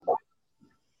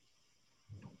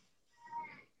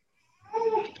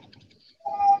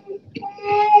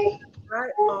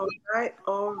right,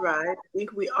 all right. I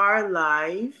think we are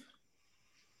live.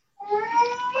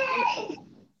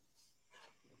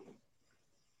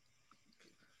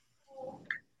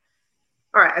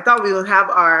 All right, I thought we would have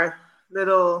our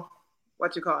little,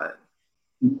 what you call it,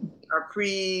 our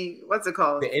what's it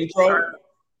called? The Our, intro.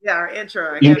 yeah, our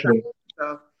intro. I guess. Intro.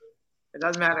 So it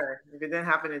doesn't matter. If it didn't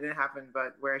happen, it didn't happen.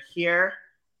 But we're here.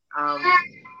 Um,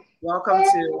 welcome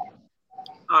to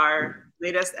our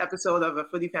latest episode of a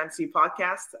Footy Fantasy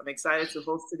podcast. I'm excited to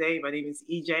host today. My name is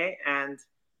Eejay, and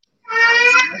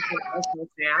I'm an Arsenal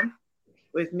fan.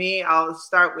 With me, I'll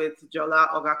start with Jola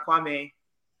Oga Kwame.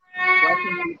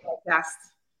 Welcome to the podcast.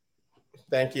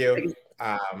 Thank you.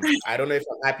 I don't know if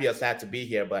I'm happy or sad to be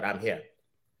here, but I'm here.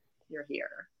 You're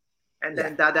here. And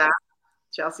then Dada,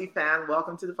 Chelsea fan,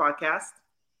 welcome to the podcast.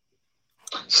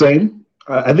 Same.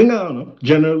 I think I don't know.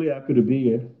 Generally happy to be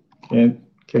here.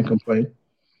 Can't complain.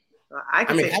 I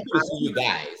I mean, say happy to see you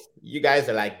guys. You guys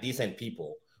are like decent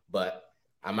people, but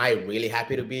am I really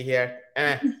happy to be here?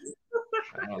 I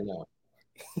don't know.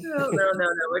 no.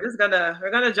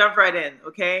 We're gonna jump right in,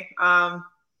 okay?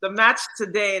 The match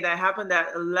today that happened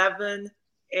at 11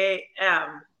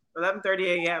 a.m.,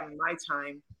 11:30 a.m. my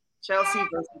time, Chelsea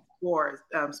versus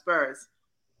Spurs.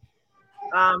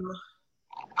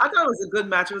 I thought it was a good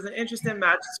match. It was an interesting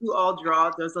match, 2-all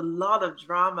draw. There's a lot of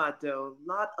drama, though.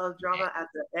 A lot of drama at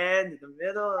the end, in the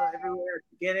middle, everywhere at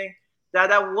the beginning.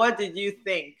 Dada, what did you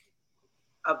think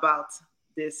about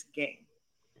this game?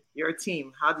 Your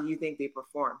team, how do you think they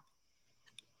performed?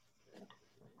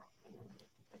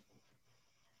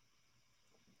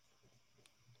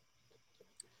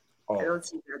 I don't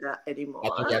see Dada anymore. I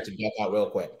think you have to get out real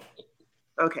quick.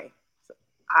 Okay.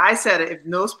 I said if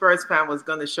no Spurs fan was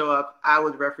going to show up, I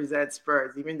would represent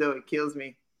Spurs, even though it kills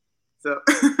me. So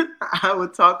I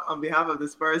would talk on behalf of the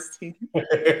Spurs team.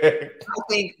 I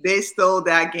think they stole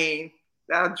that game,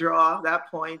 that draw,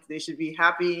 that point. They should be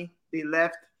happy they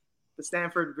left the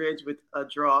Stamford Bridge with a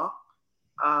draw.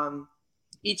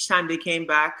 Each time they came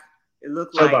back, it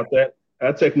looked Sorry like... about that. I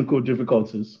had technical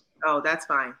difficulties. Oh, that's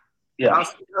fine. Yeah. I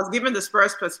was giving the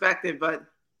Spurs perspective, but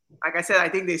like I said, I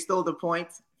think they stole the point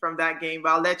from that game. But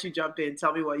I'll let you jump in.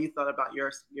 Tell me what you thought about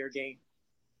your game.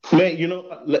 Man,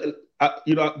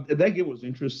 that game was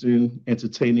interesting,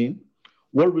 entertaining.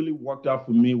 What really worked out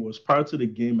for me was prior to the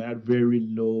game, I had very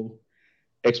low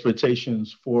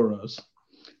expectations for us.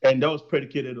 And that was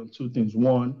predicated on two things.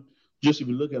 One, just if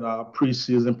you look at our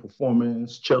preseason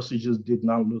performance, Chelsea just did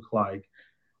not look like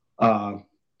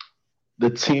the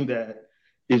team that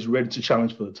is ready to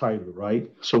challenge for the title, right?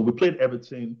 So we played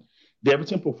Everton. The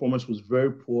Everton performance was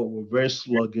very poor. We're very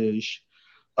sluggish.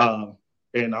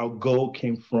 And our goal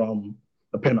came from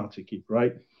a penalty kick,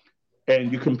 right?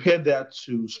 And you compare that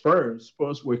to Spurs.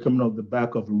 Spurs were coming off the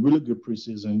back of a really good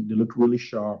preseason. They looked really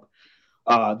sharp.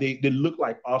 They look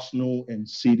like Arsenal and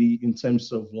City in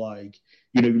terms of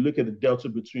you look at the delta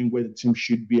between where the team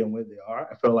should be and where they are.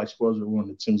 I felt like Spurs were one of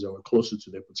the teams that were closer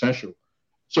to their potential.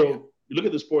 So you look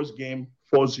at the Spurs game,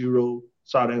 4-0,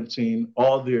 Southampton,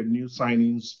 all their new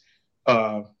signings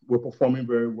were performing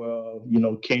very well.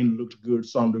 Kane looked good,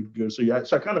 Son looked good. So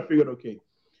I kind of figured, okay,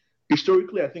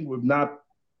 historically, I think we've not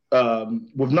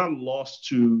lost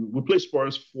to. We played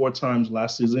Spurs 4 times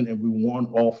last season, and we won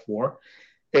all 4.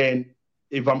 And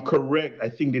if I'm correct, I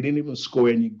think they didn't even score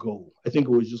any goal. I think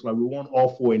it was just like we won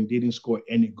all 4 and didn't score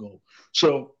any goal.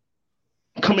 So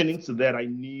coming into that, I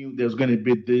knew there's going to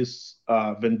be this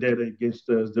vendetta against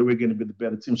us. They were going to be the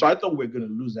better team. So I thought we were going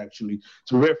to lose, actually.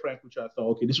 To be very frank, which I thought,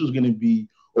 okay, this was going to be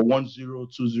a 1-0,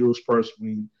 2-0 Spurs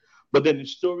win. But then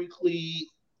historically,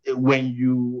 when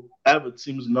you have a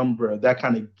team's number, that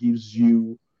kind of gives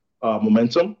you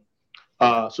momentum.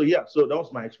 So that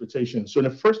was my expectation. So in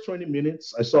the first 20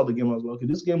 minutes, I saw the game. I was like, okay,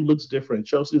 this game looks different.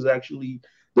 Chelsea is actually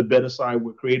the better side.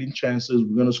 We're creating chances.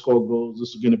 We're going to score goals. This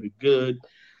is going to be good.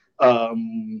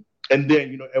 And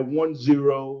then, at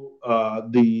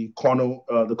 1-0, the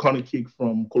corner kick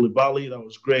from Koulibaly, that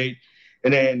was great.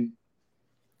 And then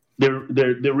they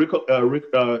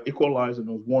equalized, and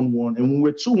it was 1-1. And when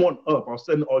we're 2-1 up, I was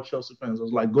telling all Chelsea fans, I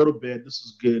was like, go to bed. This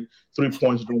is good. 3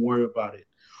 points. Don't worry about it.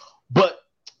 But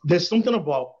there's something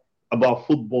about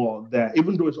football that,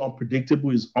 even though it's unpredictable,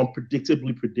 is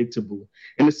unpredictably predictable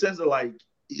in the sense that,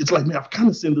 it's like, man, I've kind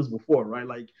of seen this before,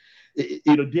 right?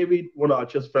 David, one of our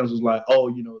Chelsea fans, was like,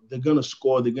 oh, they're going to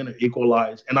score, they're going to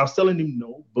equalize. And I was telling him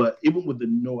no, but even with the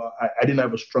no, I didn't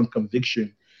have a strong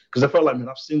conviction because I felt like, man,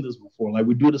 I've seen this before. Like,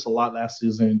 we do this a lot last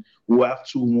season. We'll have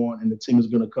 2-1 and the team is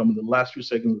going to come in the last few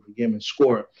seconds of the game and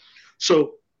score.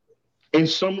 So in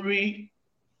summary,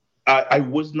 I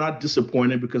was not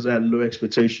disappointed because I had low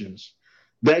expectations.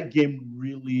 That game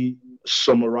really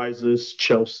summarizes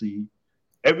Chelsea.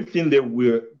 Everything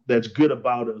that's good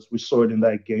about us, we saw it in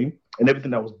that game, and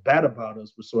everything that was bad about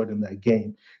us, we saw it in that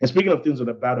game. And speaking of things that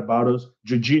are bad about us,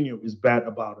 Jorginho is bad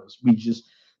about us.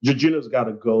 Jorginho's got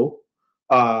to go.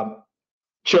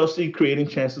 Chelsea creating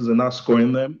chances and not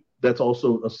scoring them. That's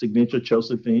also a signature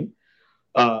Chelsea thing.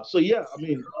 So yeah, I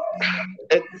mean,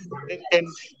 and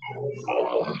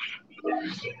God,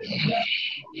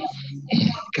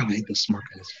 I hate the smirk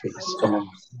on his face. Oh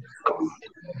God.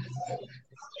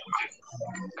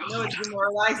 No, it's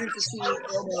demoralizing to see join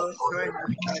us.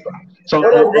 So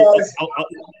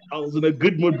I was in a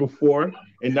good mood before,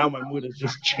 and now my mood has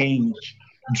just changed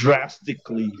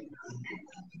drastically.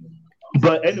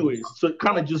 But anyways, so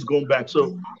kind of just going back.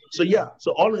 So yeah.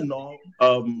 So all in all,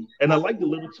 and I like the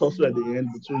little tussle at the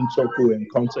end between Tuchel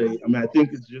and Conte. I mean, I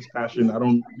think it's just passion. I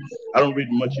don't read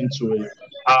much into it.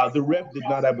 The ref did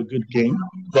not have a good game,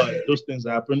 but those things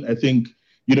happen. I think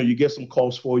you get some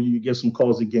calls for you, you get some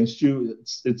calls against you.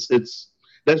 It's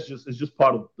just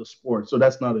part of the sport, so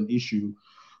that's not an issue.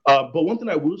 But one thing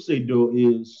I will say though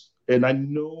is, and I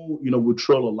know we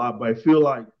troll a lot, but I feel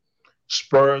like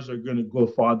Spurs are going to go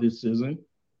far this season.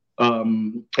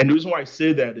 And the reason why I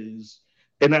say that is,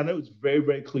 and I know it's very,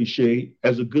 very cliche,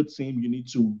 as a good team, you need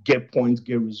to get points,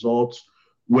 get results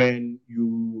when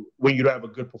you don't have a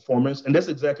good performance. And that's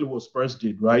exactly what Spurs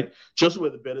did, right? Just were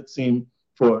the better team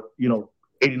for,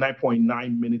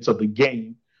 89.9 minutes of the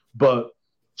game, but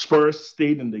Spurs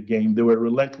stayed in the game. They were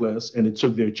relentless and they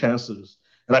took their chances.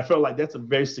 And I felt like that's a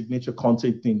very signature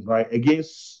Conte thing, right?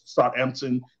 Against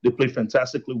Southampton, they played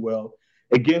fantastically well.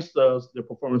 Against us, their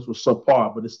performance was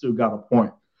subpar, but they still got a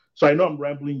point. So I know I'm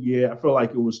rambling. Yeah, I feel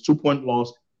like it was 2-point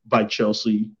loss by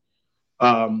Chelsea.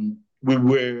 There's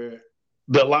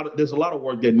a lot of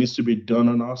work that needs to be done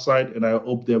on our side, and I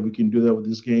hope that we can do that with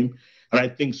this game. And I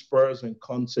think Spurs and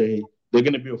Conte, they're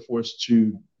going to be a force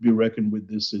to be reckoned with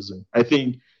this season. I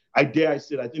think they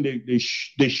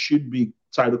should be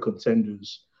title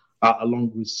contenders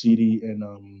along with City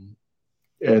and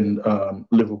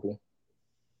Liverpool.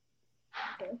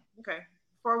 Okay.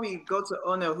 Before we go to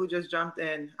Ono, who just jumped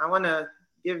in, I want to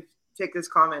take this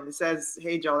comment. It says,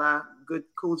 "Hey Jola, good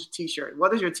cool T-shirt.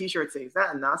 What does your T-shirt say? Is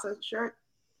that a NASA shirt?"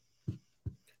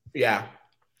 Yeah.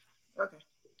 Okay.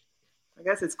 I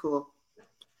guess it's cool.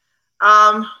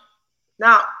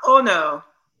 Now Ono,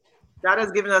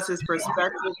 Dada's given us his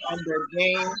perspective on the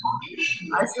game.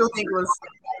 I still think it was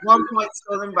 1 point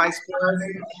stolen by Spurs.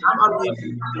 I'm ugly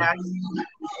about that.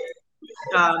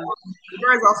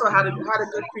 Spurs also had a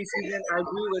good preseason. I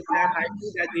agree with that. I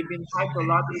agree that they've been hyped a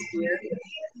lot this year,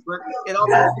 but it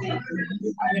also seems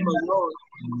this game alone.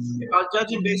 If I was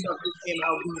judging based on this game, I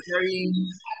would be very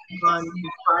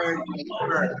uninspired by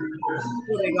Spurs.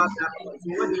 So they got that point. So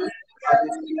what do you think about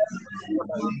this game? What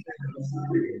about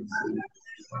you?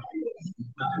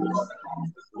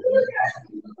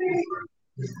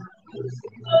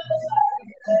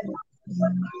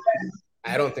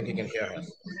 I don't think he can hear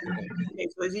us. Okay,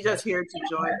 so is he just here to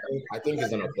join? I think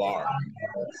he's in a bar.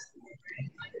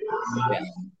 Yeah.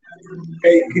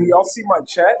 Hey, can y'all see my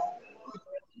chat?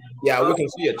 Yeah, we can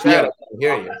see your chat. I can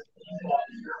hear you.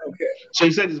 Okay. So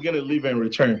he said he's going to leave and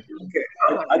return. Okay.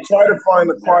 I try to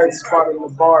find a quiet spot in the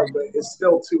bar, but it's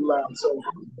still too loud. So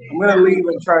I'm going to leave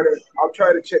and I'll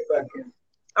try to check back in.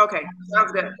 Okay,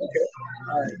 sounds good. Okay.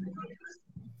 All right.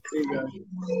 See you guys.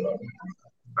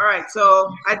 All right,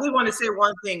 so I did want to say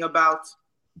one thing about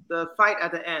the fight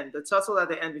at the end, the tussle at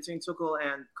the end between Tuchel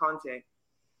and Conte.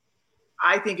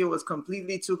 I think it was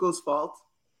completely Tuchel's fault.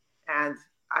 And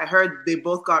I heard they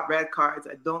both got red cards.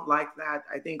 I don't like that.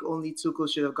 I think only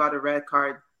Tuchel should have got a red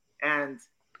card and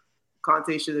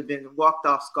Conte should have been walked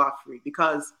off scot-free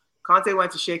because Conte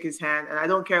went to shake his hand, and I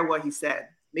don't care what he said.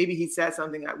 Maybe he said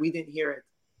something that we didn't hear it.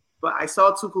 But I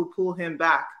saw Tuchel pull him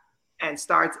back and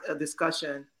start a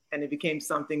discussion, and it became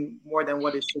something more than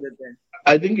what it should have been.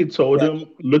 I think it told him,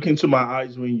 look into my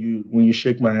eyes when you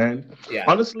shake my hand. Yeah.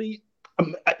 Honestly,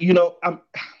 I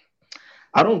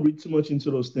don't read too much into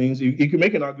those things. You can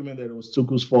make an argument that it was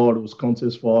Tuchel's fault, it was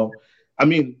Conte's fault. I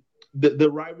mean, the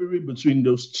rivalry between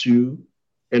those two,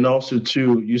 and also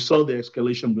too, you saw the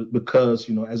escalation because,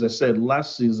 as I said,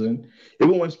 last season,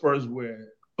 even when Spurs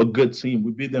were a good team,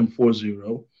 we beat them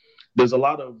 4-0. There's a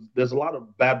lot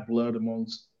of bad blood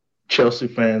amongst Chelsea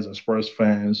fans and Spurs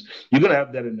fans. You're gonna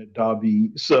have that in the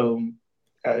derby. So,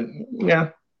 yeah.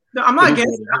 No, I'm not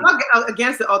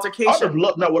against the altercation.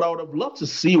 What I would have loved to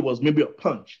see was maybe a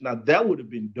punch. Now that would have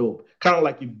been dope. Kind of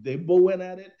like if they both went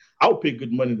at it, I would pay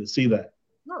good money to see that.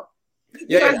 No.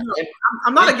 Yeah.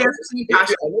 I'm not against team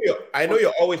passion. I know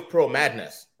you're always pro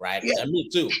madness, right? Yeah. And me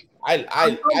too. I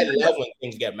love when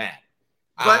things get mad.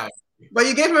 But But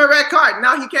you gave him a red card.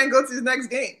 Now he can't go to his next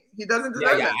game. He doesn't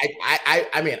deserve Yeah. that.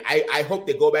 I mean, I hope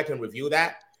they go back and review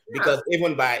that because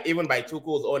even by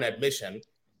Tuchel's own admission,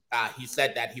 he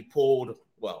said that he pulled.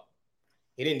 Well,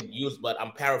 he didn't use, but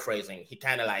I'm paraphrasing. He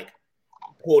kind of like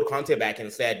pulled Conte back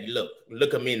and said,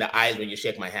 "Look at me in the eyes when you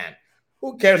shake my hand."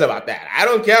 Who cares about that? I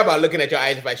don't care about looking at your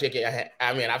eyes if I shake your hand.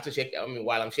 I mean,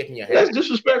 while I'm shaking your hand. That's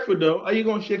disrespectful, though. How you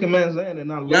gonna shake a man's hand and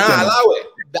not look at him? Nah, allow it.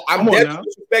 I'm there to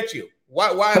disrespect you.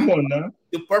 Why? Come on now.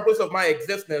 The purpose of my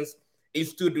existence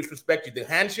is to disrespect you. The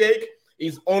handshake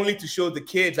is only to show the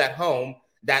kids at home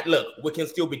that, look, we can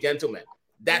still be gentlemen.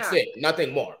 That's it.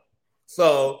 Nothing more.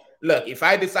 So, look, if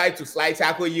I decide to slide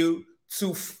tackle you,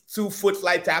 two foot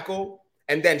slide tackle,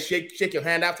 and then shake your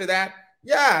hand after that,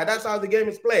 yeah, that's how the game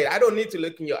is played. I don't need to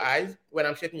look in your eyes when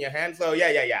I'm shaking your hand. So,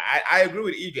 yeah. I agree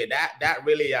with Eejay. That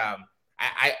really,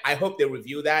 I hope they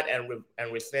review that and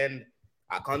rescind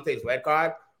Conte's red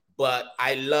card. But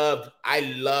I love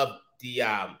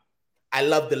the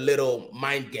little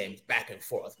mind games back and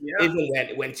forth. Yeah.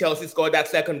 Even when Chelsea scored that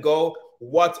second goal,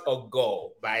 what a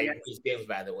goal by James,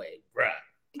 by the way, bruh.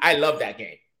 I love that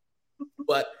game.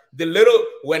 But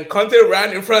when Conte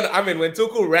ran when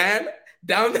Tuchel ran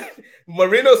down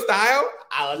Marino style,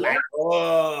 I was like,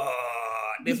 oh,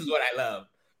 this is what I love.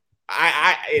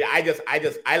 I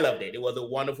loved it. It was a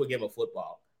wonderful game of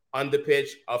football. On the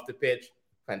pitch, off the pitch,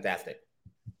 fantastic.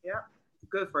 Yeah,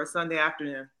 good for a Sunday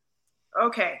afternoon.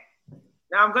 Okay.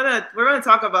 Now we're gonna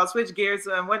talk about switch gears,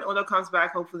 and when Ono comes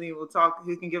back, hopefully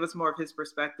he can give us more of his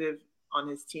perspective on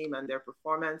his team and their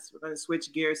performance. We're gonna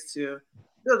switch gears to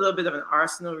do a little bit of an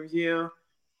Arsenal review.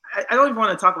 I don't even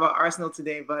want to talk about Arsenal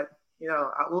today, but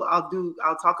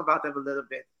I'll talk about them a little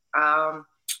bit.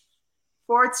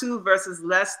 4-2 versus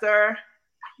Leicester.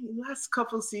 Last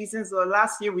couple seasons or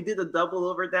last year we did a double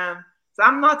over them. So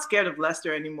I'm not scared of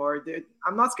Leicester anymore.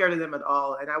 I'm not scared of them at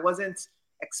all, and I wasn't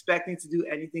expecting to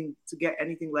get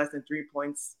anything less than 3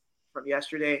 points from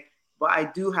yesterday. But I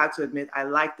do have to admit, I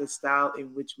like the style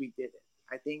in which we did it.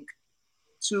 I think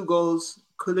 2 goals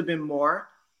could have been more.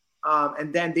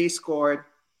 And then they scored.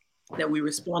 Then we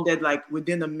responded like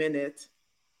within a minute.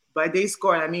 By they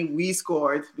scored, I mean we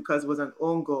scored because it was an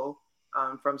own goal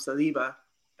from Saliba.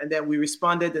 And then we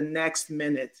responded the next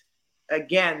minute.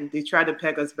 Again, they tried to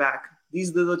peg us back.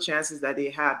 These little chances that they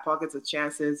had, pockets of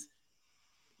chances,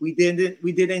 we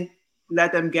didn't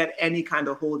let them get any kind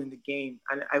of hold in the game.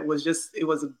 And it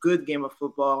was a good game of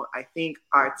football. I think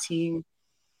our team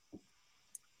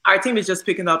is just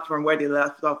picking up from where they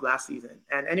left off last season.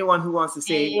 And anyone who wants to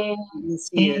say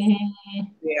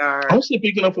they are, I'm still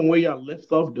picking up from where y'all left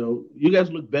off, though. You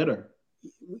guys look better.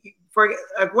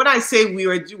 When I say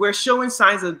we're showing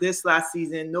signs of this last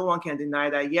season, no one can deny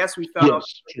that. Yes, we fell off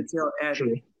the tail end.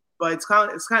 True. But it's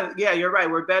kind of yeah, you're right.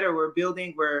 We're better. We're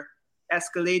building. We're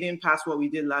escalating past what we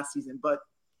did last season. But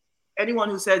anyone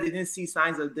who said they didn't see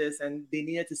signs of this and they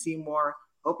needed to see more,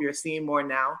 hope you're seeing more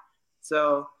now.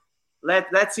 So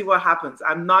let's see what happens.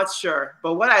 I'm not sure.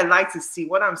 But what I like to see,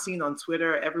 what I'm seeing on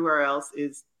Twitter, everywhere else,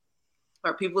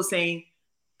 are people saying,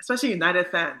 especially United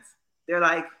fans, they're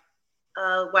like,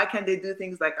 why can't they do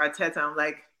things like Arteta? I'm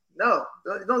like, no,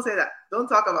 don't say that. Don't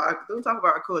talk about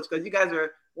our coach, because you guys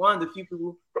are one of the few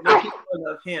people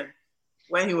of him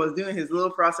when he was doing his little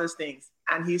process things,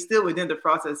 and he's still within the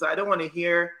process. So I don't want to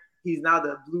hear he's now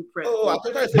the blueprint. Oh, I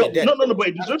thought I said that. No, but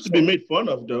he deserves to be made fun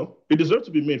of, though. He deserves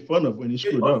to be made fun of when he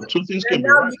screwed up. 2 things can be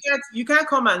right. You can't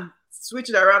come and switch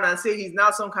it around and say he's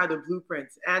now some kind of blueprint.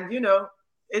 And it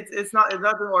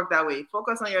doesn't work that way.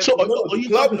 Focus on your. So are you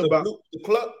talking about the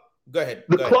club? Go ahead.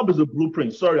 The club is a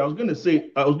blueprint. Sorry, I was going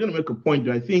to make a point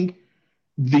that I think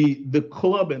the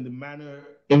club and the manner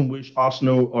in which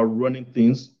Arsenal are running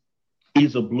things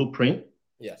is a blueprint.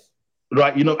 Yes.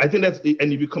 Right. I think that's it.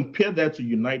 And if you compare that to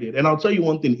United, and I'll tell you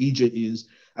one thing, Eejay, is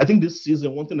I think this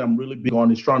season, one thing I'm really big on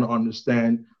is trying to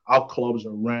understand how clubs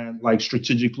are ran, like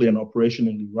strategically and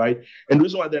operationally, right? And the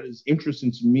reason why that is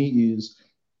interesting to me is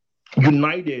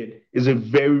United is a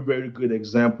very, very good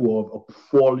example of a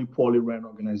poorly ran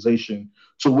organization,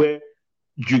 to where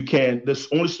there's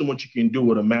only so much you can do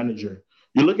with a manager.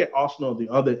 You look at Arsenal on the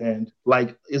other end,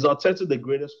 like, is Arteta the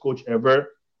greatest coach ever?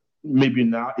 Maybe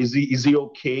not. Is he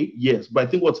okay? Yes. But I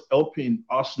think what's helping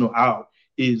Arsenal out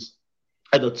is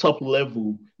at the top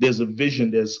level, there's a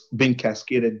vision that's being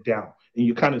cascaded down, and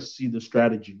you kind of see the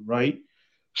strategy, right?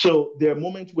 So there are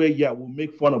moments where, we'll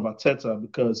make fun of Arteta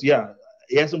because,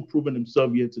 he hasn't proven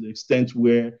himself yet to the extent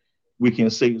where we can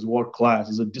say he's world class.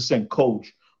 He's a decent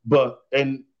coach.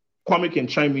 And Kwame can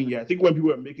chime in. I think when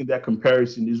people are making that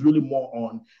comparison, it's really more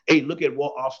on, hey, look at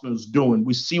what Arsenal's doing.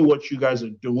 We see what you guys are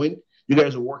doing. You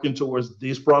guys are working towards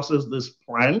this process, this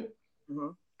plan. Mm-hmm.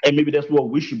 And maybe that's what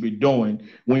we should be doing.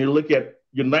 When you look at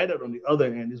United on the other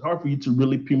end, it's hard for you to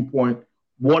really pinpoint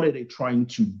what are they trying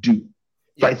to do.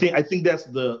 So I think that's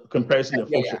the comparison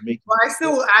that folks are making. But I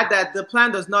still will add that the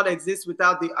plan does not exist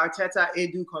without the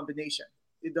Arteta-Edu combination.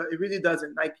 It really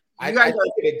doesn't. Like you guys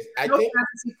are no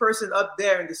fantasy person up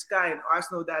there in the sky in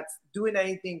Arsenal that's doing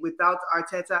anything without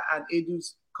Arteta and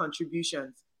Edu's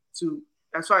contributions to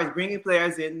as far as bringing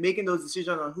players in, making those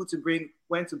decisions on who to bring,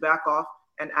 when to back off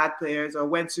and add players, or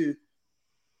when to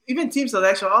even team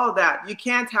selection, all of that. You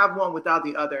can't have one without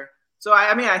the other. So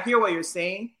I hear what you're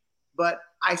saying, but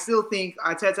I still think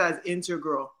Arteta is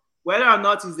integral. Whether or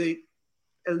not he's the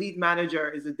elite manager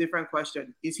is a different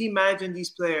question. Is he managing these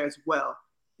players well?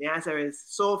 The answer is,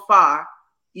 so far,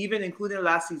 even including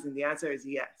last season, the answer is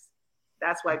yes.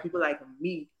 That's why people like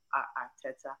me are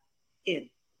Arteta in.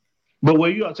 But were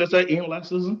you Arteta in last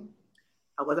season?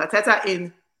 I was Arteta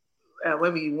in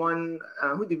when we won.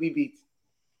 Who did we beat?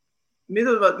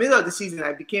 Middle of the season,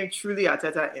 I became truly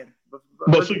Arteta in.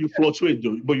 But so you fluctuate,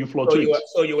 though. But you fluctuate.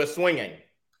 So you were swinging.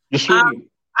 You're swinging.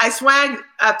 I swang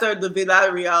after the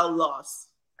Villarreal loss.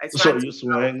 So you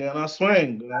swing and I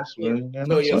swing. And I swing and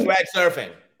so you're swag surfing.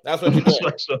 That's what you're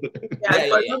doing.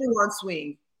 But only one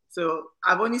swing. So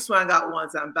I've only swung out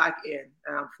once. I'm back in,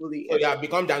 and I'm fully in. So you have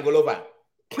become Dangolova.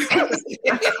 Whatever.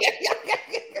 It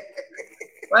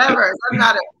doesn't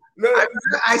matter. No.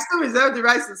 I still reserve the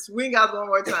right to swing out one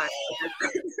more time.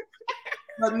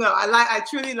 But no, I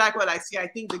truly like what I see. I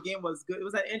think the game was good. It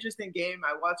was an interesting game.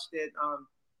 I watched it.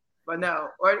 But no,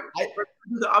 or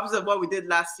the opposite of what we did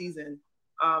last season.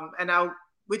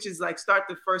 Which is like start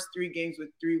the first 3 games with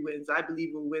 3 wins. I believe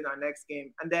we'll win our next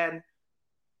game. And then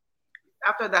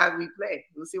after that, we play.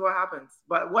 We'll see what happens.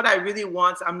 But what I really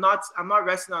want, I'm not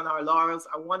resting on our laurels.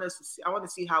 I want to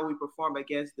see how we perform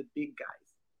against the big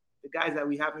guys, the guys that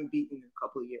we haven't beaten in a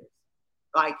couple of years.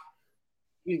 Like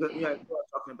you are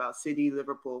talking about City,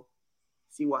 Liverpool.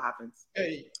 See what happens.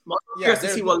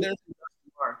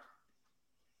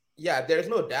 There's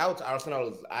no doubt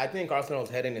I think Arsenal's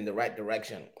heading in the right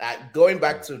direction. Going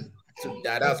back to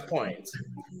Dada's point,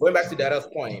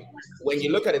 when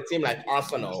you look at a team like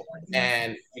Arsenal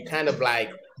and you kind of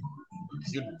like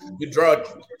you draw a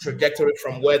trajectory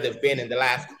from where they've been in the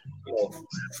last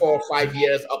 4 or 5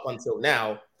 years up until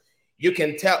now, you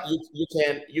can tell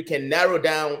you can narrow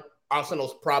down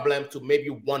Arsenal's problem to maybe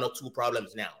 1 or 2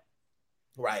 problems now,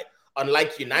 right?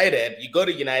 Unlike United, you go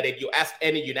to United, you ask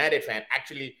any United fan,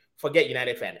 actually forget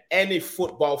United fan, any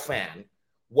football fan,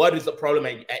 what is the problem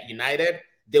at United?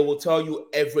 They will tell you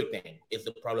everything is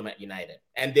the problem at United.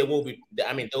 And they will be,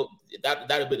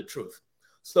 that'll be the truth.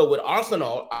 So with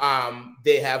Arsenal,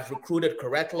 they have recruited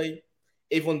correctly.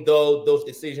 Even though those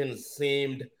decisions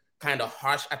seemed kind of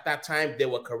harsh at that time, they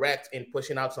were correct in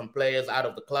pushing out some players out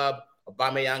of the club.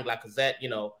 Aubameyang, Lacazette,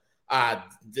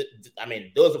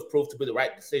 those have proved to be the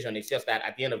right decision. It's just that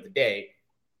at the end of the day,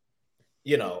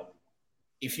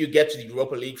 if you get to the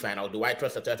Europa League final, do I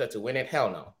trust Arteta to win it? Hell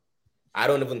no. I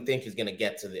don't even think he's gonna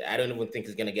get to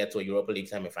a Europa League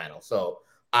semifinal. So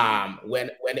when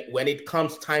it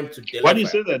comes time to deliver, why do you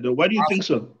say that though? Why do you think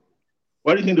so?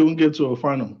 Why do you think they won't get to a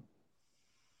final?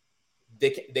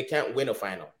 They can't win a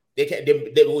final. They can.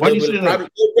 They will probably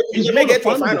get to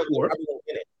a final. Before.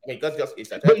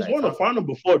 But he's won a final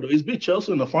before though. He's beat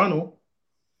Chelsea in the final.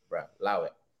 Bro, allow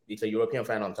it. It's a European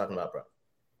final I'm talking about, bro.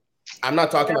 I'm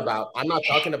not talking about.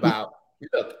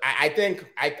 Look, I think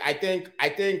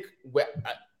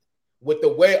with the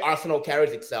way Arsenal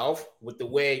carries itself, with the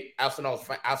way Arsenal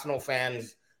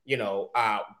fans,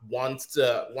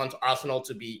 want Arsenal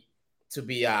to be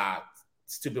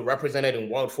represented in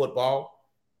world football,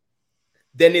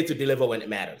 they need to deliver when it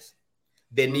matters.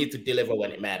 They need to deliver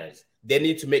when it matters. They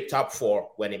need to make top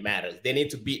 4 when it matters. They need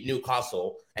to beat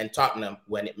Newcastle and Tottenham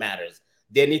when it matters.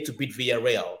 They need to beat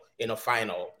Villarreal in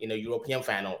a European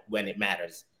final when it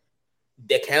matters.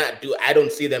 They cannot do. I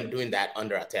don't see them doing that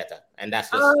under Arteta, and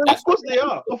that's just. Of course they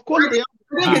are. Of course they are.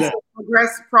 I think it's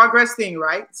a progress thing,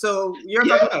 right? So you're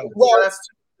yeah. No.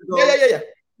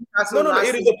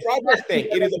 It is a progress thing.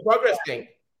 It is a progress thing.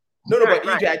 No. But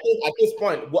Eejay, I think at this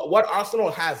point, what Arsenal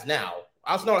has now,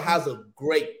 Arsenal has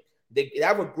they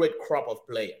have a great crop of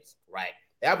players, right?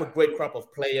 They have a great crop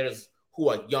of players who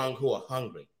are young, who are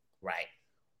hungry, right?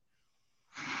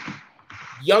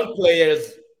 Young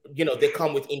players, they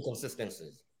come with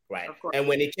inconsistencies, right? And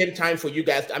when it came time for you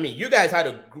guys, you guys had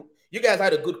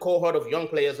a good cohort of young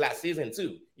players last season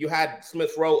too. You had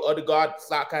Smith Rowe, Odegaard,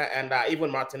 Saka, and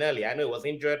even Martinelli. I know he was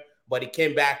injured, but he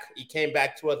came back. He came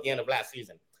back towards the end of last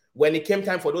season. When it came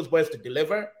time for those boys to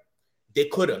deliver, they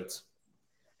couldn't.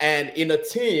 And in a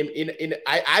team,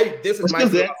 this is my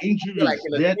they had injuries. like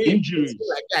in a they had team, injuries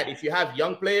like that. If you have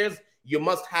young players, you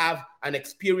must have an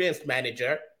experienced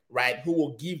manager, right, who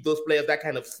will give those players that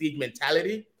kind of siege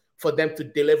mentality for them to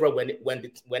deliver when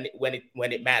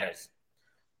it matters.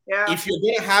 Yeah. If you're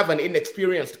gonna have an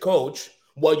inexperienced coach,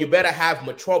 well, you better have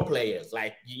mature players,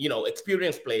 like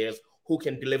experienced players who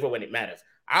can deliver when it matters.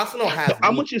 Arsenal has.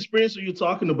 How much experience are you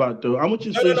talking about, though? How much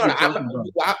experience are you talking about?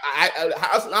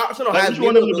 Arsenal like, has. Which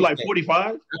one of them like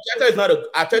 45?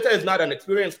 Arteta is not an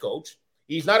experienced coach.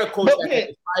 He's not a coach that can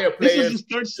inspire players this is his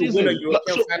third to win a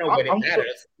European final when it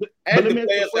matters. And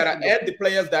the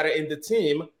players that are in the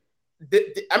team,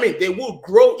 they will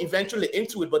grow eventually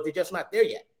into it, but they're just not there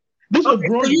yet. This is a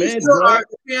grown man, bro. Are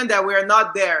saying that we're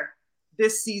not there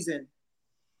this season.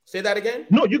 Say that again.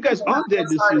 No, you guys are there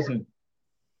this season.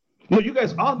 No, you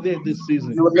guys are there this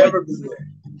season. You will never be there.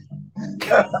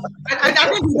 I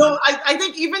think we don't. I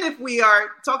think even if we are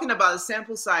talking about a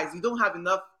sample size, you don't have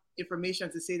enough information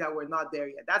to say that we're not there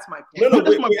yet. That's my point. No,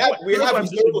 we have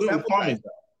historical sample size.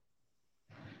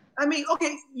 I mean,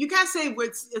 okay, you can't say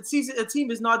a team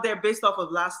is not there based off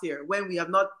of last year when we're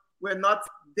not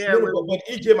there. But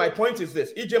Eejay, my point is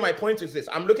this.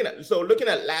 I'm looking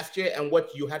at last year and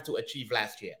what you had to achieve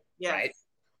last year. Yes. Right?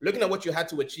 Looking at what you had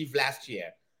to achieve last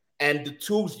year and the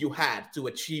tools you had to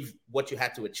achieve what you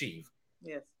had to achieve.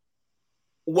 Yes.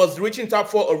 Was reaching top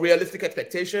 4 a realistic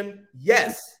expectation?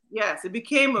 Yes. Yes, it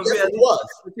became a realistic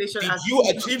expectation. Did you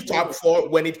achieve top 4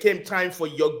 when it came time for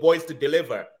your boys to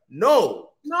deliver?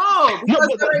 No. No.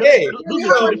 Those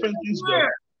are different things, though.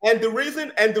 And the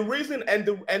reason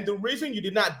you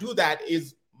did not do that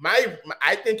is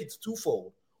I think it's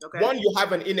twofold. Okay. One, you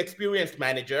have an inexperienced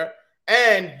manager,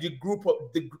 and your group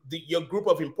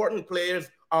of important players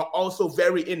are also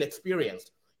very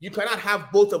inexperienced. You cannot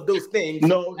have both of those things.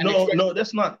 No,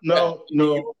 that's not. No.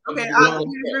 Okay,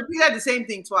 you repeated the same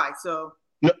thing twice, so.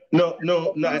 No.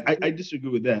 I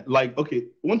disagree with that. Like, okay,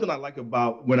 one thing I like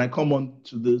about when I come on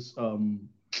to this,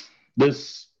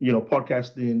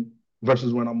 podcasting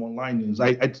versus when I'm online is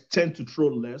I tend to throw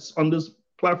less on this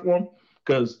platform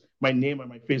because my name and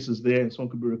my face is there and someone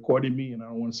could be recording me and I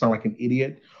don't want to sound like an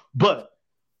idiot. But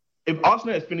if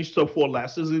Arsenal had finished top 4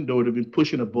 last season, they would have been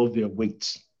pushing above their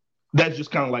weights. That's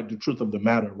just kind of like the truth of the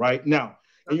matter right now.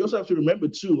 And you also have to remember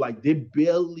too, like they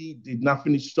barely did not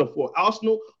finish top 4.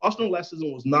 Arsenal last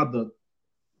season was not the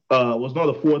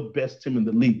 4th best team in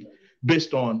the league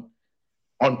based on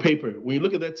paper. When you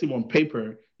look at that team on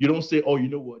paper, you don't say, oh, you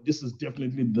know what, this is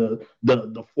definitely the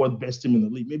 4th best team in the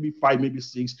league. Maybe 5, maybe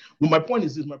 6. Well, my point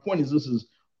is this: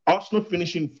 Arsenal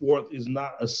finishing 4th is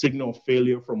not a signal of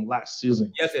failure from last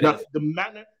season. Yes, it is.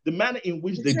 The manner in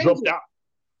which they dropped out.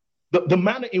 The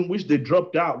manner in which they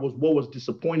dropped out was what was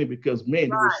disappointing because, man,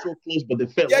 they were so close, but they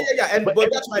fell off. Yeah. But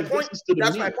that's my point.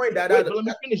 That's my point, Dada. But let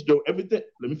me finish, though. Everything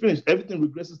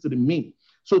regresses to the mean.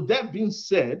 So that being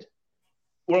said,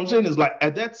 what I'm saying is, like,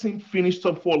 at that team finished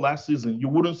top 4 last season, you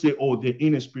wouldn't say, oh, they're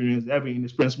inexperienced, they have an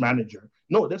inexperienced manager.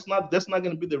 No, that's not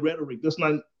going to be the rhetoric. That's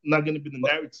not going to be the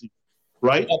narrative,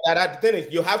 right? The thing is,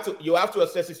 you have to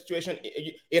assess the situation.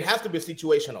 It has to be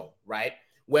situational, right?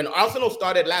 When Arsenal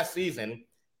started last season,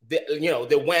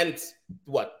 they went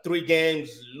a 3-game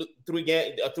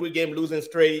losing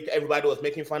streak. Everybody was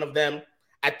making fun of them.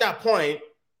 At that point,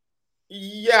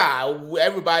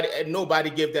 nobody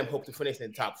gave them hope to finish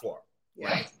in the top 4.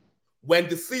 Right? When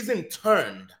the season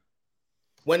turned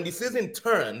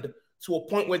to a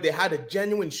point where they had a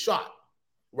genuine shot,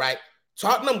 right?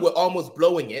 Tottenham were almost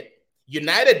blowing it.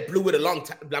 United blew it a long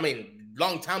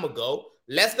time ago.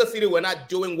 Leicester City were not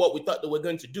doing what we thought they were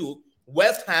going to do.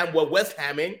 West Ham were West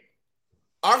Hamming.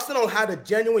 Arsenal had a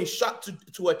genuine shot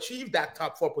to achieve that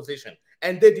top 4 position,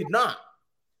 and they did not.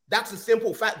 That's a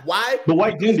simple fact. Why? But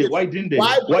why didn't they? Why didn't they?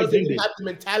 Because they didn't have the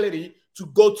mentality to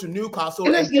go to Newcastle.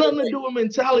 It has nothing to do with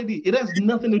mentality. It has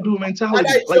nothing to do with mentality.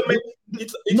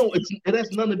 It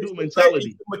has nothing to do with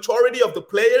mentality. The maturity of the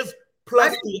players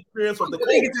plus the experience of the coach.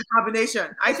 I think it's a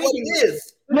combination. I think it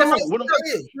is.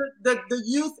 The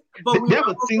youth, but we have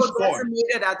a team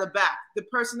decimated at the back. The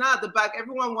personnel at the back,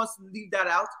 everyone wants to leave that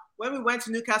out. When we went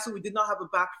to Newcastle, we did not have a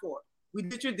back 4. We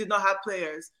literally did not have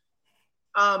players.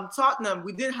 Tottenham,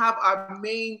 we didn't have our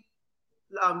main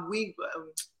wing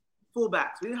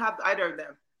fullbacks. We didn't have either of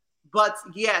them. But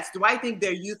yes, do I think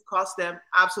their youth cost them?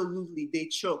 Absolutely, they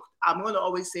choked. I'm going to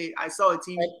always say I saw a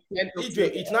team. And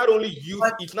Eejay, it's not only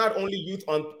youth. It's not only youth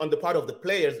on the part of the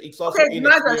players. It's also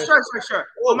sure.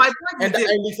 Well, my point is,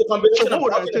 it's a combination of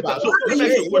let me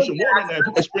ask you a question. What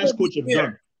an experienced coach have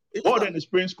done? What an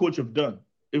experienced coach have done?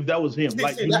 if that was him. See,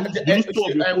 like see, you lose two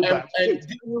of your fullbacks.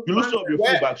 You lose two of your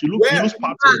fullbacks. You lose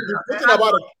Partey.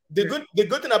 The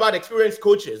good thing about experienced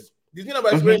coaches,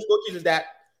 is that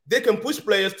they can push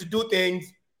players to do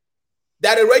things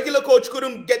that a regular coach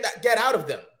couldn't get out of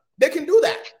them. They can do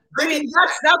that. I mean,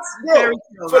 that's very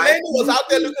true. Fellaini was out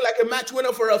there looking like a match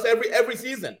winner for us every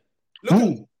season.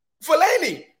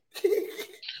 Fellaini.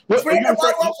 Fellaini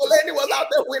was out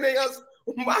there winning us.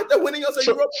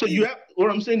 So you have, what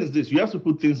I'm saying is this: you have to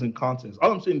put things in context.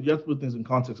 All I'm saying is you have to put things in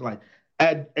context. Like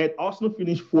at Arsenal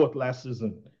finished 4th last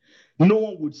season, no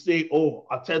one would say, "Oh,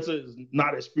 Arteta is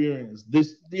not experienced."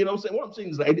 This, you know, what I'm saying. What I'm saying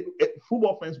is like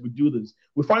football fans would do this.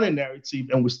 We find a narrative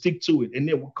and we stick to it, and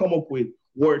then we come up with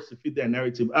words to fit that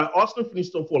narrative. Arsenal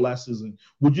finished top 4 last season.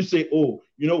 Would you say, "Oh,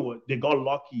 you know what? They got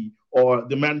lucky," or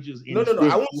the managers? No.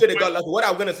 I won't say they got lucky. What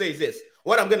I'm going to say is this.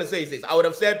 I would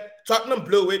have said Tottenham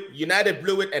blew it, United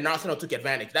blew it, and Arsenal took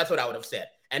advantage. That's what I would have said.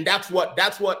 And that's what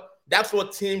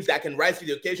teams that can rise to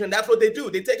the occasion. That's what they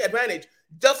do. They take advantage.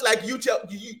 Just like your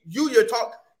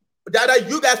talk, Dada,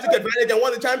 you guys took advantage and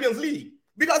won the Champions League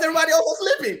because everybody else was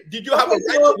sleeping. Did you have a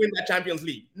right to win that Champions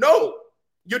League? No,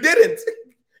 you didn't.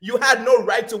 You had no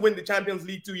right to win the Champions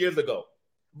League 2 years ago.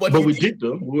 But we did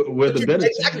though. We're the better.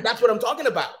 Exactly. That's what I'm talking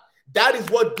about. That is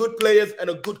what good players and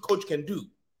a good coach can do.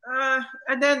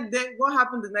 And then what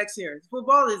happened the next year?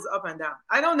 Football is up and down.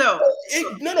 I don't know.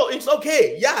 It's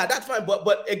okay. Yeah, that's fine.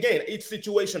 But again, it's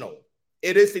situational.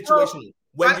 It is situational.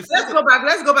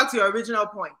 Let's go back to your original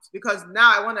point, because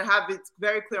now I want to have it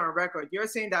very clear on record. You're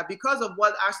saying that because of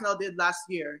what Arsenal did last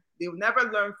year, they will never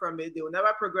learn from it. They will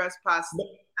never progress past.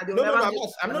 I'm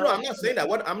not saying that.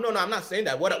 I'm not saying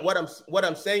that. What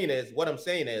I'm saying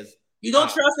is you don't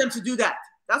trust them to do that.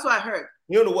 That's what I heard.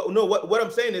 You know what? No, what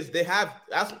I'm saying is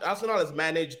Arsenal has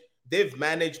managed. They've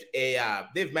managed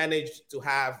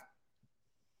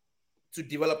to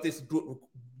develop this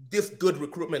good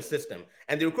recruitment system,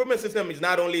 and the recruitment system is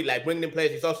not only like bringing in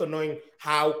players; it's also knowing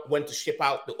when to ship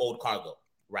out the old cargo,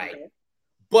 right? Okay.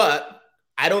 But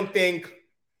I don't think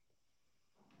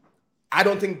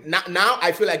now.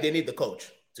 I feel like they need the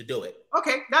coach to do it.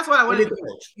 Okay, that's what I wanted to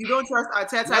do. You don't trust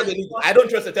Arteta. I don't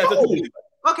trust Arteta to do it.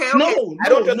 Okay. No, I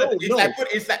don't trust it.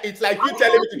 It's like you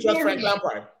telling me to trust Frank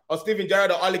Lampard or Steven Gerrard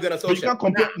or Ole Gunnar Solskjaer. But you can't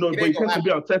compare. But you can't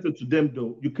compare Arteta to them,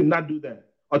 though. You cannot do that.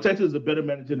 Arteta is a better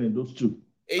manager than those two.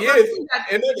 It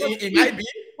might be.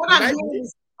 What I'm doing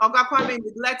is Oga Kwame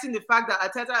neglecting the fact that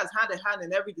Arteta has had a hand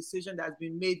in every decision that's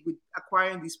been made with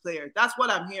acquiring these players. That's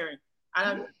what I'm hearing.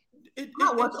 And it's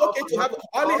okay to have.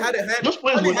 Ole had a hand.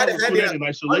 Ole had a hand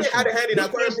in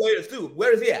acquiring players too.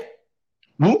 Where is he at?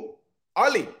 Who?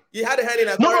 Ole. He had a hand in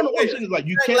acquiring. No. What I'm saying is like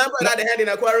you can't. Lampard had a hand in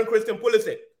acquiring Christian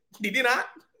Pulisic. Did he not?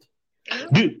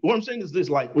 Dude, what I'm saying is this: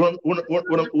 like, what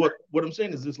I'm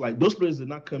saying is this: like, those players did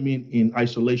not come in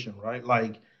isolation, right?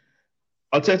 Like,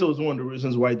 Arteta was one of the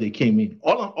reasons why they came in.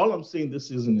 All I'm saying this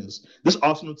season is this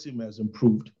Arsenal team has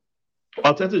improved.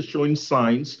 Arteta is showing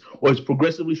signs, or is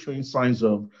progressively showing signs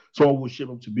of someone who will shape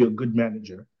up to be a good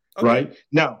manager, right?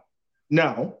 Now,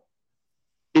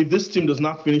 if this team does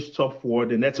not finish top 4,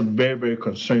 then that's a very, very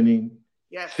concerning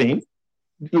thing.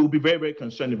 It will be very, very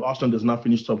concerning if Arsenal does not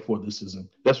finish top 4 this season.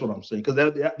 That's what I'm saying. Because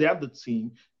they have the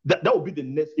team. That will be the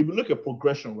next. If you look at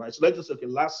progression, right? So let's just say, okay,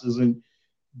 last season,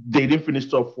 they didn't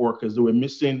finish top 4 because they were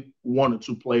missing 1 or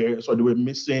 2 players, or they were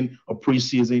missing a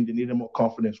preseason. They needed more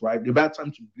confidence, right? They've had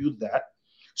time to build that.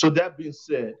 So that being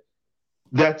said,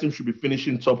 that team should be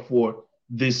finishing top 4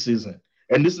 this season.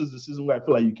 And this is the season where I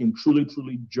feel like you can truly,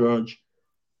 truly judge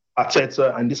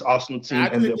Arteta and this Arsenal team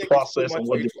and their process and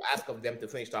what they ask of them to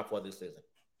finish top 4 this season.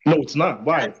 No, it's not.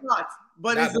 Why? It's not.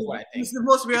 But it's the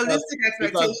most realistic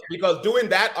expectation. Because doing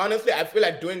that, honestly, I feel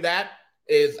like doing that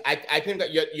is I think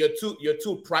that you're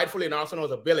too prideful in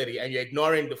Arsenal's ability, and you're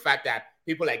ignoring the fact that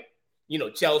people like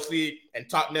Chelsea and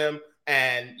Tottenham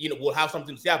and will have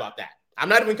something to say about that. I'm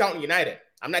not even counting United.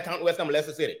 I'm not counting West Ham and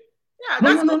Leicester City. Yeah,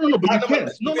 no. But you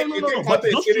can't. No. But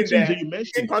those two teams that you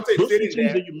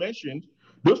mentioned,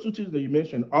 those two teams that you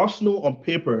mentioned, Arsenal on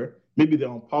paper, maybe they're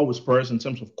on par with Spurs in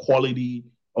terms of quality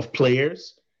of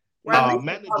players.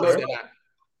 Manager. No, they're not.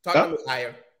 Tottenham is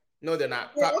higher. No, they're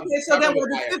not. Yeah, okay, so then we're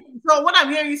the fifth. So what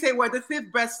I'm hearing you say, we're the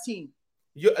 5th best team.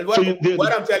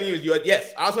 What I'm telling you is,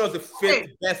 yes, Arsenal is the 5th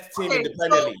best team in the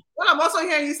Premier League. What I'm also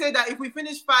hearing you say that if we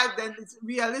finish 5, then it's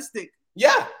realistic.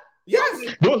 Yeah.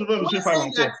 Yes. Those are between 5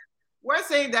 and 4. We're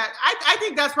saying that. I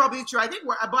think that's probably true.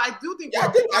 But I do think.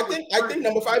 Yeah, I think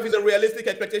number 5 is a realistic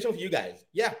expectation for you guys.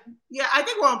 Yeah. Yeah, I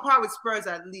think we're on par with Spurs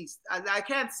at least. I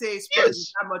can't say Spurs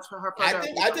is that much for her.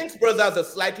 I think Spurs has a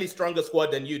slightly stronger squad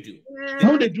than you do.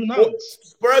 No, they do not.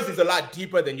 Spurs is a lot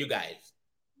deeper than you guys.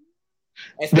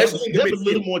 especially in the They have a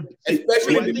little midfield. more.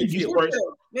 Especially in I the think midfield. Spurs.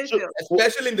 Midfield.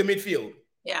 Especially in the midfield.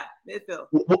 Yeah, midfield.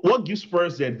 What gives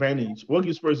Spurs the advantage? What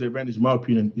gives Spurs the advantage, in my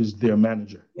opinion, is their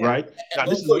manager, right? Now,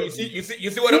 this so is you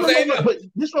see what I'm saying? no, but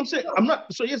this is what I'm saying. I'm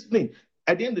not. So here's the thing.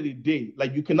 At the end of the day,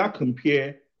 like you cannot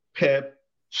compare Pep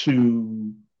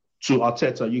to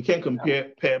Arteta. You can't compare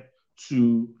Pep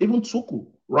to even Tuchel,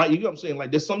 right? You know what I'm saying? Like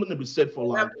there's something to be said for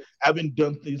like having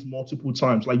done things multiple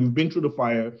times. Like you've been through the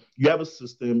fire, you have a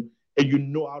system, and you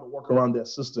know how to work around that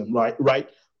system, right?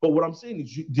 But what I'm saying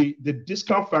is the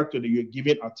discount factor that you're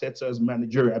giving Arteta's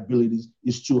managerial abilities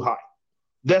is too high.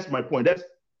 That's my point. That's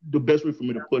the best way for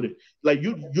me to put it. Like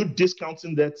you're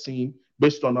discounting that team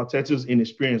based on Arteta's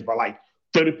inexperience by like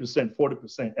 30%,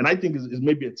 40%. And I think it's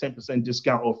maybe a 10%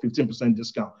 discount or 15%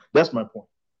 discount. That's my point.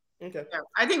 Okay. Yeah,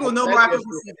 I think we'll know more after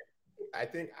the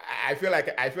season. I feel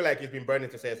like he's been burning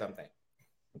to say something.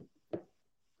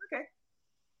 Okay.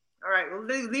 All right, we'll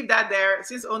leave that there.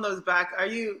 Since Ono's back,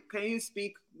 can you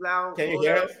speak loud? Can you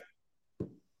hear us?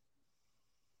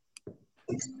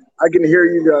 I can hear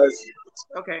you guys.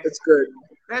 Okay. It's good.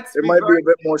 There might be a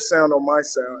bit more sound on my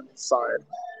side.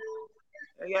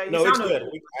 Yeah, no, it's good.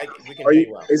 We can hear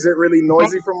you well. Is it really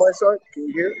noisy from my side? Can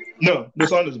you hear it? No, the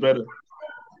sound is better.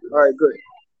 All right, good.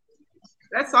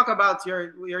 Let's talk about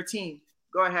your team.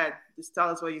 Go ahead. Just tell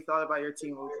us what you thought about your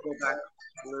team. We'll go back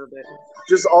a little bit.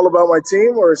 Just all about my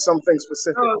team or something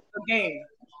specific? Oh, the game.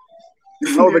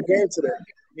 Oh, the game today.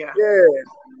 Yeah. Yeah.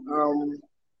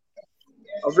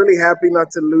 I was really happy not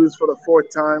to lose for the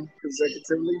fourth time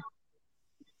consecutively.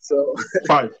 So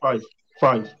five.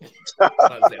 Spurs of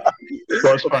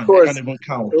course, can't even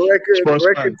count.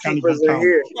 Record keepers are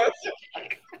here.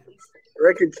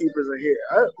 Record keepers are here.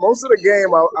 Most of the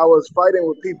game, I was fighting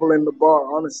with people in the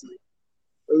bar, honestly.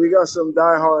 But we got some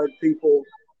diehard people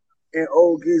and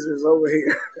old geezers over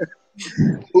here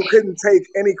who couldn't take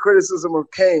any criticism of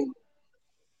Kane.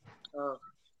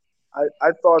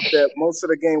 I thought that most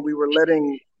of the game we were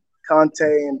letting Conte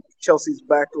and Chelsea's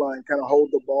backline kind of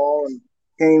hold the ball, and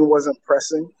Kane wasn't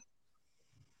pressing.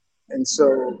 And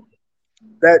so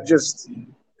that just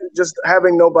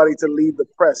having nobody to lead the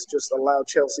press just allowed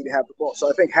Chelsea to have the ball. So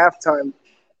I think halftime,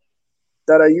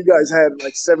 Dada, you guys had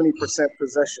like 70%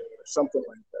 possession or something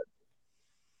like that.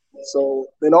 So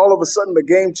then all of a sudden the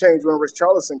game changed when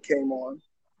Richarlison came on.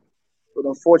 But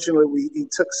unfortunately, he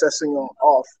took Sessegnon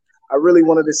off. I really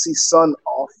wanted to see Son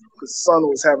off because Son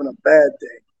was having a bad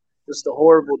day. Just a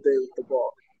horrible day with the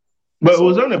ball. But it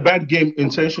wasn't a bad game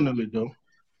intentionally, though.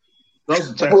 That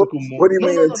was a tactical move. What do you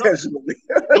mean intentionally?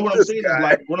 No, what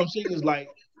I'm saying is like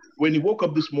when he woke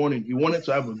up this morning, he wanted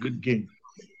to have a good game,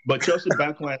 but Chelsea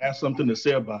backline has something to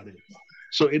say about it.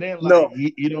 So it ain't like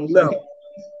you know what I'm saying?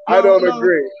 I don't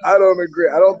agree. I don't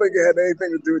think it had anything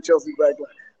to do with Chelsea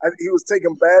backline. He was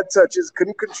taking bad touches,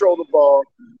 couldn't control the ball,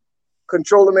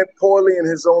 controlling it poorly in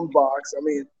his own box. I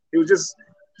mean, it was just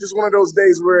one of those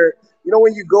days where, you know,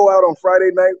 when you go out on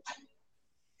Friday night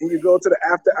and you go to the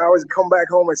after hours and come back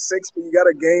home at 6, but you got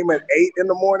a game at 8 in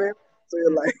the morning. So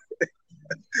you're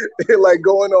like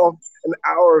going off an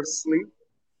hour of sleep.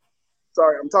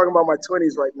 Sorry, I'm talking about my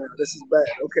 20s right now. This is bad.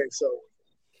 Okay, so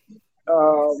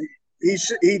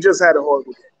he just had a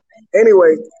horrible game.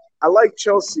 Anyway, I like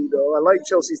Chelsea, though. I like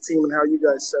Chelsea's team and how you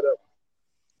guys set up.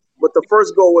 But the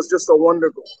first goal was just a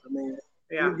wonder goal. I mean,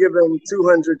 you give him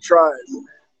 200 tries.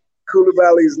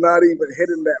 Koulibaly's not even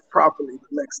hitting that properly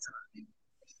the next time.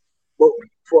 But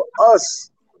for us,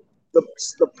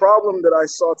 the problem that I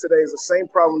saw today is the same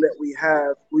problem that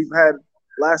we've had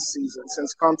last season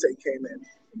since Conte came in.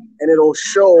 And it'll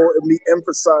show and be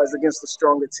emphasized against the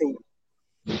stronger team.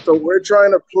 So we're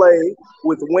trying to play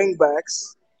with wing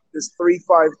backs, this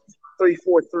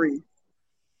 3-5-3-4-3.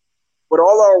 But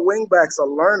all our wing backs are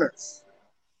learners.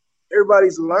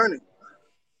 Everybody's learning.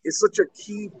 It's such a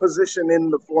key position in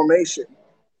the formation.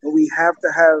 And we have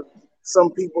to have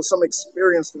some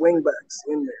experienced wing backs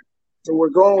in there. So we're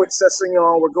going with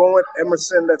Sessegnon. We're going with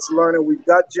Emerson that's learning. We've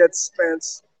got Jet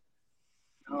Spence.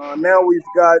 Now we've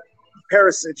got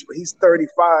Perisic, but he's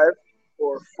 35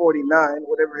 or 49,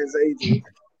 whatever his age is.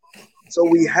 So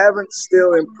we haven't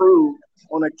still improved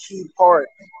on a key part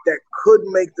that could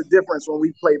make the difference when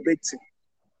we play big teams.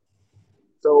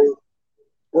 So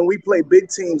when we play big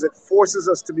teams, it forces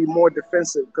us to be more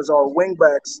defensive because our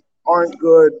wingbacks aren't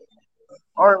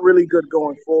really good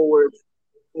going forward.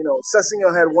 You know,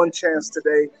 Sessegnon had one chance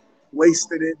today,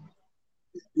 wasted it.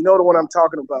 You know the one I'm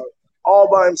talking about. All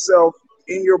by himself,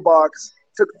 in your box,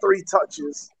 took 3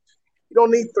 touches. You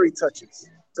don't need 3 touches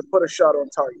to put a shot on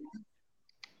target.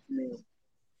 I mean,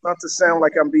 not to sound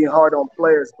like I'm being hard on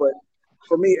players, but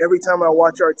for me, every time I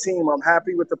watch our team, I'm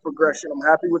happy with the progression. I'm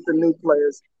happy with the new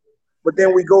players. But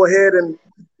then we go ahead and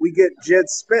we get Jed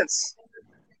Spence.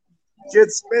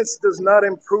 Jed Spence does not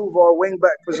improve our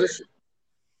wingback position.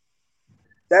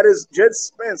 That is, Jed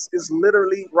Spence is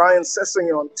literally Ryan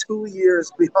Sessegnon 2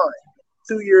 years behind,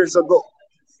 2 years ago.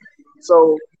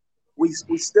 So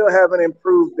we still haven't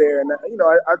improved there. And,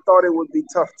 I thought it would be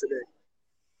tough today.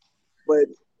 But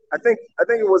I think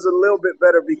it was a little bit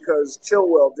better because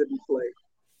Chilwell didn't play.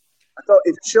 I thought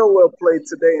if Chilwell played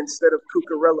today instead of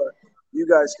Cucurella, you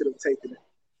guys could have taken it.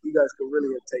 You guys could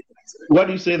really have taken it today. Why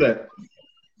do you say that?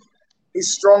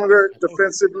 He's stronger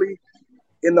defensively.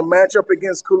 In the matchup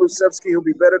against Kulusevski, he'll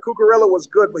be better. Cucurella was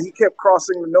good, but he kept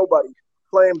crossing to nobody,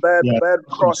 playing bad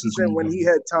crosses in when he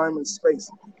had time and space.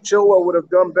 Chilwell would have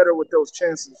done better with those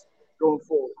chances going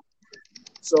forward.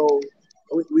 So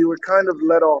we were kind of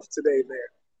let off today there.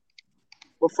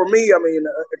 But for me, a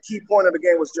key point of the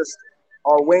game was just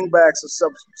our wing backs are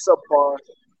subpar,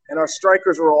 and our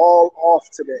strikers were all off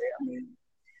today.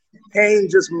 Kane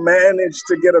just managed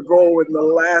to get a goal in the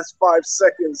last 5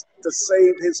 seconds to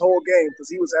save his whole game because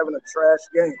he was having a trash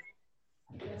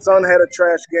game. Son had a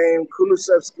trash game.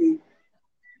 Kulusevski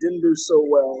didn't do so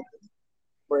well.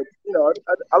 But,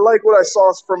 I like what I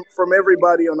saw from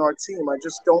everybody on our team. I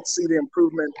just don't see the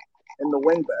improvement in the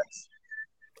wingbacks.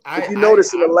 If you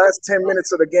notice, in the last 10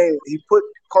 minutes of the game,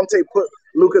 Conte put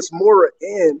Lucas Moura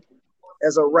in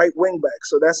as a right wingback.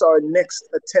 So that's our next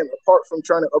attempt, apart from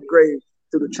trying to upgrade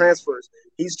through the transfers.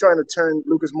 He's trying to turn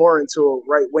Lucas Moura into a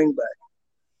right wingback.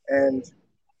 And,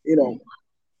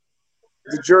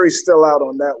 the jury's still out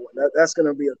on that one. That's going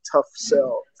to be a tough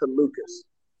sell to Lucas.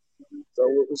 So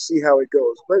we'll see how it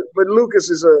goes. But Lucas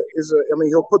is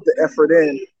he'll put the effort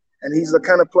in, and he's the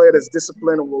kind of player that's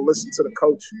disciplined and will listen to the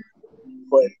coach.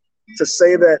 But to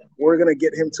say that we're going to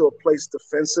get him to a place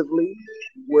defensively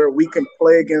where we can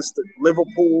play against the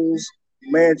Liverpools,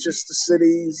 Manchester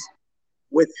Cities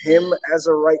with him as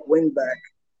a right wing back,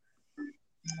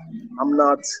 I'm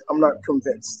not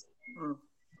convinced.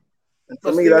 And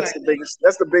for me, that's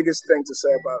the biggest thing to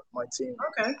say about my team.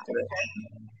 Okay. Today.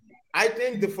 I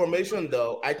think the formation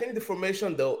though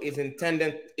is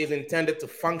intended to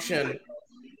function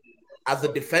as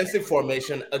a defensive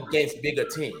formation against bigger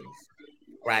teams,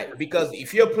 right? Because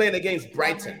if you're playing against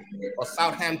Brighton or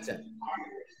Southampton,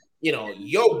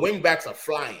 your wingbacks are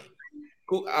flying.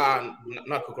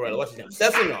 Not Cucurella, what's his name?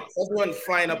 Sessegnon is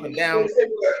flying up and down,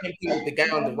 with the guy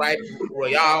on the right,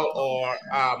 Royale or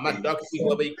McDuckey,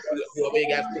 whoever you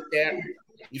guys pick there.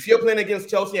 If you're playing against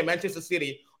Chelsea and Manchester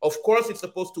City, of course it's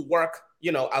supposed to work,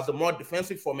 as a more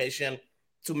defensive formation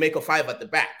to make a 5 at the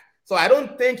back. So I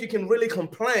don't think you can really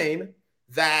complain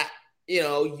that,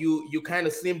 you kind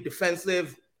of seem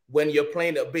defensive when you're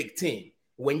playing a big team.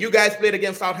 When you guys played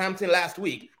against Southampton last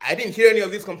week, I didn't hear any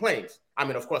of these complaints.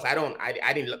 Of course, I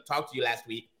didn't talk to you last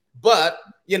week, but,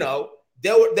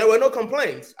 there were no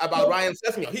complaints about Ryan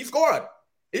Sessegnon. He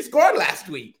scored last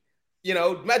week.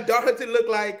 Matt Doherty looked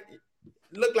like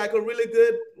a really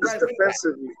good right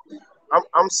defensively.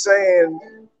 I'm saying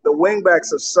the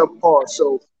wingbacks are subpar.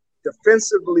 So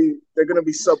defensively, they're going to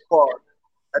be subpar.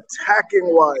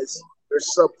 Attacking wise, they're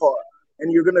subpar,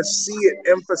 and you're going to see it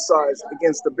emphasized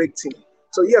against the big team.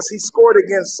 So yes, he scored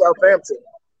against Southampton.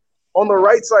 On the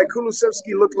right side,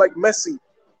 Kulusevski looked like Messi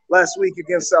last week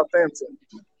against Southampton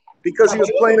because he was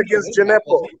playing against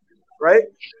Gineppo, right?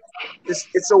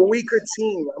 It's a weaker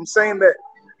team. I'm saying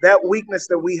that weakness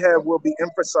that we have will be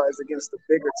emphasized against the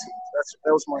bigger teams.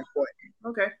 That was my point.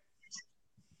 Okay.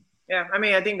 Yeah,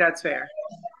 I think that's fair.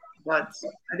 But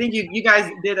I think you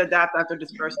guys did adapt after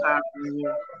this first half and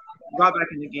you got back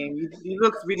in the game. You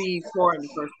looked really poor in the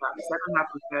first half. The second half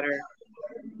was better.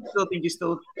 I still think you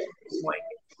stole point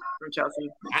from Chelsea.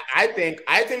 I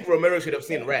think Romero should have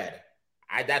seen red.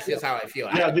 That's just how I feel.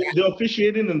 Yeah, the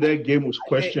officiating in that game was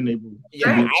questionable.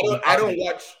 Yeah, I don't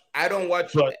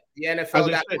watch the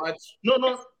NFL that much.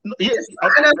 No. Yes,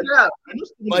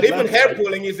 but even hair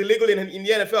pulling is illegal in the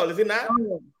NFL, is it not?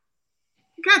 You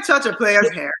can't touch a player's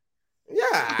hair.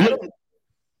 Yeah.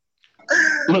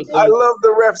 I love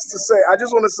the refs to say. I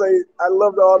just want to say I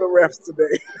loved all the refs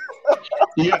today.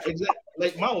 Yeah, exactly.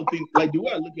 Like my own thing, like the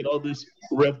way I look at all this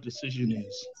ref decision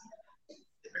is,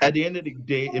 at the end of the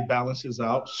day, it balances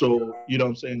out. So you know what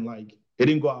I'm saying? Like it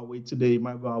didn't go our way today, it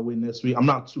might go our way next week. I'm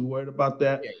not too worried about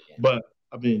that. Yeah. But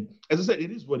as I said,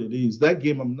 it is what it is. That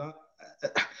game,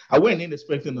 I went in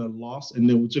expecting a loss, and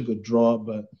then we took a draw.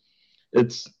 But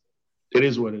it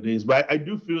is what it is. But I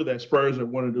do feel that Spurs are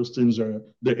one of those teams they're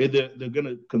going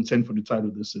to contend for the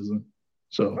title this season.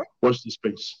 So watch the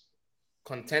space.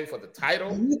 Contend for the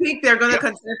title? You think they're going to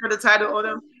contend for the title,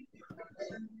 Odom?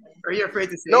 Or are you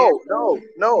afraid to say No.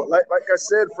 Like I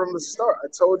said from the start, I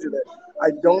told you that I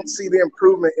don't see the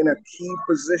improvement in a key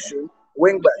position,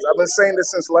 wingbacks. I've been saying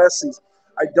this since last season.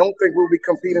 I don't think we'll be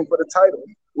competing for the title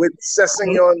with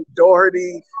Sessegnon,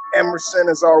 Doherty, Emerson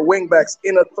as our wingbacks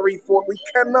in a 3-4. We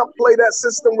cannot play that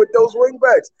system with those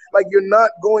wingbacks. Like, you're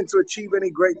not going to achieve any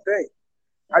great thing.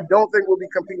 I don't think we'll be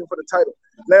competing for the title.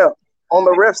 Now, on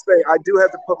the refs thing, I do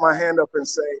have to put my hand up and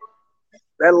say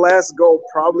that last goal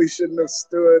probably shouldn't have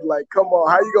stood. Like, come on,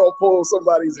 how you gonna pull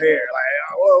somebody's hair?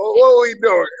 Like, what are we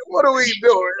doing? What are we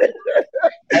doing?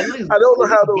 I don't know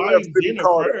how the ref didn't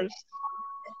call it.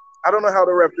 I don't know how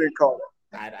the ref didn't call it,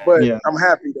 but I'm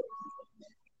happy though.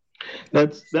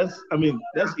 That's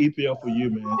EPL for you,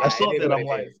 man. I saw that. I'm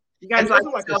like, you guys like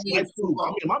a slide too. I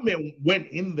mean, my man went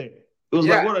in there. It was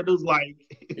like one of those, like,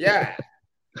 like,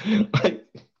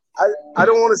 I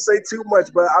don't want to say too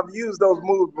much, but I've used those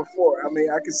moves before. I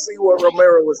mean, I can see what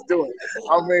Romero was doing.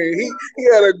 I mean, he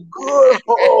had a good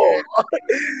hole.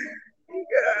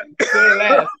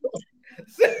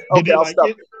 Okay, I'll stop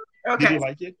it. Okay. Did you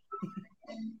like it?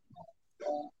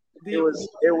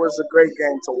 It was a great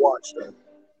game to watch, though.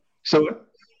 So, good.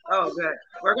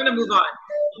 We're gonna move on.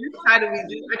 How do we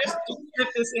do? I just fit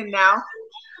this in now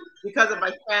because of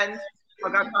my friend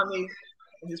Oga Kwame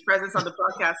and his presence on the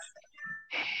podcast.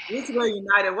 We need to go to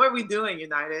United. What are we doing,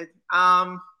 United?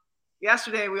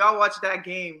 Yesterday we all watched that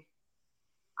game.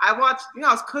 I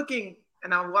was cooking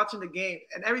and I'm watching the game,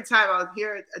 and every time I would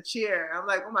hear a cheer, I'm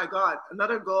like, oh my God,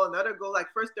 another goal. Like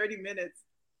first 30 minutes,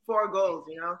 4 goals,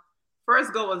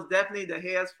 First goal was definitely De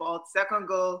Gea's fault. Second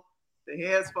goal, De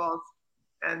Gea's fault.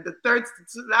 And the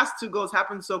last 2 goals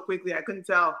happened so quickly, I couldn't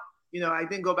tell. I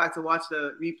didn't go back to watch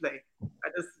the replay. I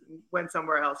just went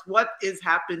somewhere else. What is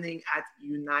happening at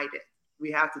United?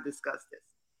 We have to discuss this.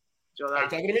 Jola. Are you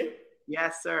talking to me?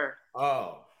 Yes, sir.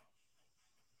 Oh.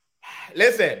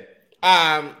 Listen,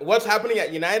 what's happening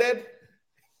at United?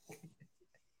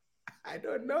 I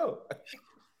don't know.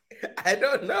 I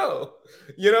don't know.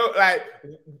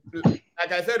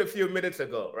 Like I said a few minutes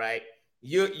ago, right?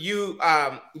 You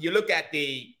look at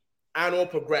the annual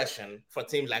progression for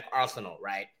teams like Arsenal,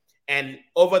 right? And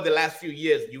over the last few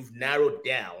years, you've narrowed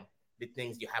down the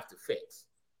things you have to fix.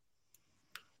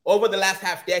 Over the last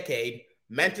half decade,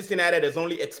 Manchester United has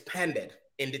only expanded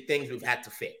in the things we've had to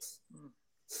fix.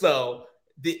 So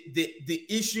the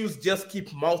issues just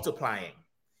keep multiplying.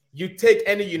 You take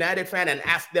any United fan and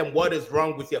ask them what is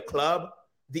wrong with your club,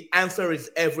 the answer is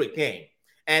everything.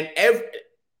 And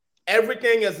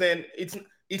everything is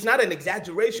it's not an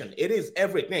exaggeration. It is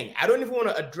everything. I don't even want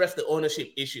to address the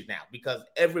ownership issue now because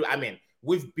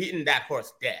we've beaten that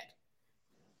horse dead.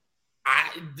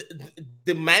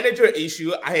 The manager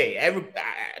issue,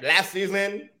 last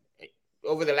season,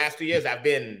 over the last 2 years, I've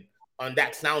been on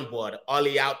that soundboard,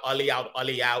 Ollie out, Ollie out,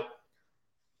 Ollie out.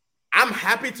 I'm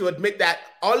happy to admit that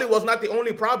Ollie was not the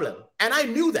only problem. And I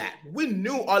knew that. We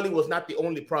knew Ollie was not the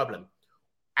only problem.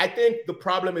 I think the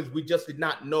problem is we just did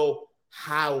not know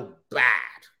how bad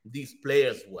these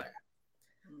players were.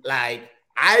 Like,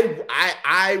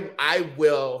 I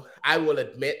will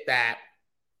admit that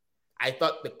I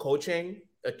thought the coaching,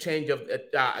 changing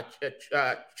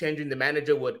the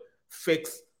manager would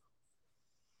fix,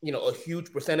 a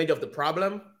huge percentage of the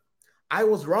problem. I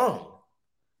was wrong.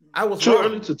 Too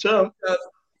early to tell.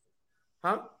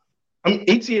 Huh? I mean,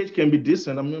 ETH can be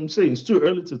decent. I'm saying it's too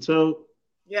early to tell.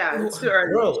 Yeah, it's too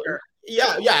early. Bro,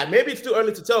 yeah, maybe it's too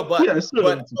early to tell, but it's too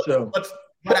early to tell.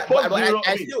 But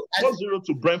 4-0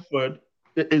 to Brentford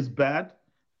is bad,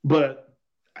 but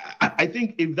I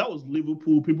think if that was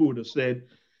Liverpool, people would have said,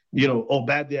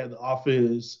 bad day at the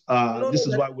office. This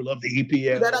is why we love the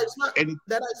EPL.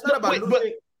 It's not about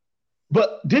losing.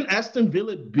 But didn't Aston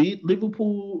Villa beat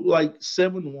Liverpool like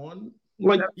 7-1?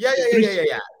 Like yeah.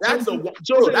 That's a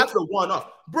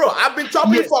one-off, bro. I've been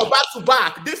chopping for back to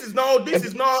back. This is not.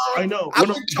 I know. I've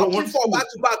been chopping for back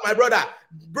to back, my brother,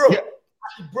 bro. Yeah.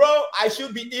 Bro, I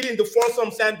should be eating the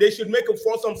foursome sandwich. They should make a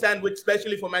foursome sandwich,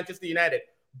 especially for Manchester United.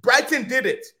 Brighton did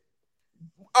it.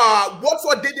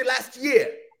 Watford did it last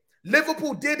year.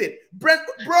 Liverpool did it.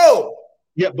 Bro.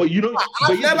 Yeah, but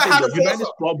I've never had a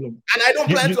United's problem, and I don't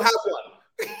plan to have one.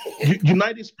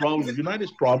 United's problem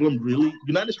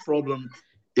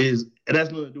is it has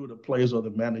nothing to do with the players or the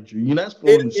manager. United's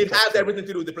problem it has everything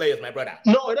to do with the players, my brother.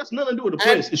 No, it has nothing to do with the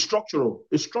players. It's structural.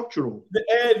 See,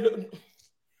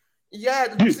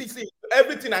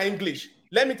 everything is English.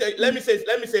 Let me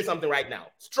say something right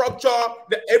now. Structure,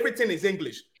 everything is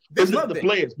English. It's not the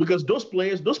players, because those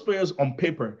players on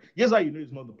paper. Here's how you know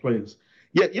it's not the players.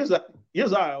 Yeah, here's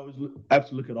how I always have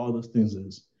to look at all those things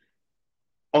is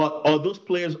Are those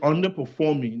players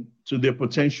underperforming to their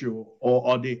potential, or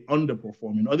are they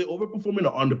underperforming? Are they overperforming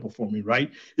or underperforming,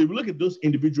 right? If you look at those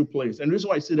individual players, and the reason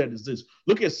why I say that is this: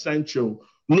 look at Sancho,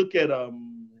 look at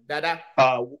Dada.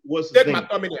 What's Take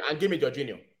McTominay and give me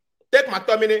Jorginho. Take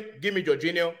McTominay, give me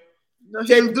Jorginho. No,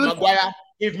 take Maguire,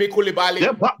 give me Koulibaly.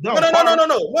 No.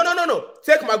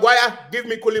 Take Maguire, give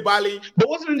me Koulibaly. But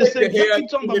wasn't it the same? You keep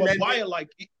talking about Maguire like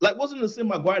wasn't the same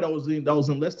Maguire that was in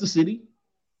Leicester City?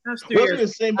 That's 2 wasn't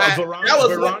years. the same Varane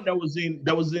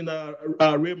that was in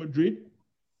Real Madrid?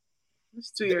 That's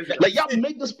 2 years. Like y'all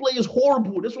make this players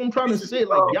horrible. That's what I'm trying to say.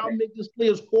 Like y'all make this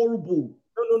players horrible.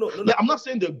 No. Like, I'm not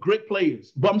saying they're great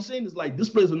players, but I'm saying it's like these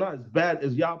players are not as bad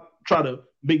as y'all try to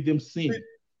make them seem.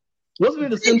 Wasn't it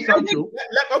the same Sancho?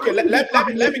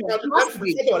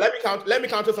 Let me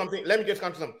counter something. Let me just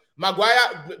counter something.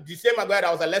 Maguire, the same Maguire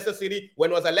that was at Leicester City, when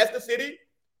it was at Leicester City,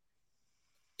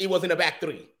 it was in a back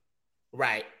three.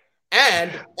 Right.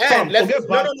 And forget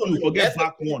back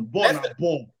one.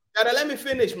 Ball. Let me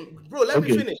finish, bro. Let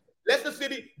me finish. Leicester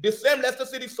City, the same Leicester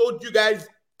City sold you guys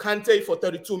Conte for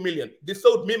 32 million. They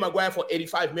sold me Maguire for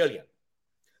 85 million.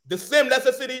 The same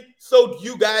Leicester City sold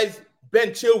you guys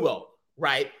Ben Chilwell,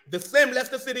 right? The same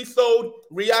Leicester City sold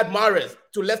Riyad Mahrez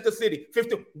to Leicester City.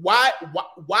 50. Why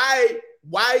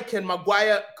can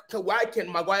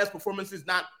Maguire's performances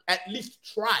not at least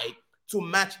try to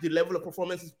match the level of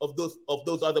performances of those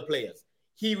other players?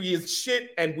 He is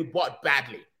shit and we bought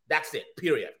badly. That's it,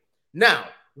 period. Now,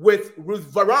 with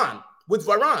Varane,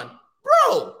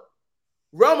 bro,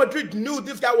 Real Madrid knew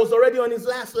this guy was already on his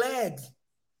last legs.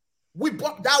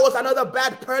 That was another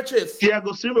bad purchase.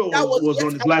 Thiago Silva was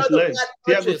on his last legs.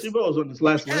 Thiago Silva was on his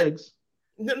last legs.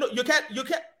 No, you can't.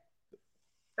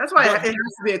 That's why it has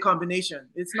to be a combination.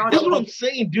 It's not. That's what I'm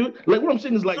saying, dude. Like what I'm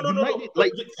saying is like United.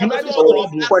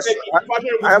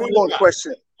 I have one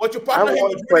question. What are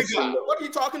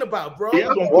you talking about, bro?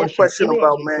 Yeah, one question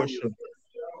about Man U.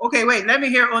 Okay, wait. Let me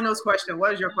hear Ono's question.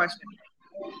 What is your question?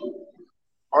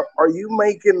 Are you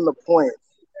making the point?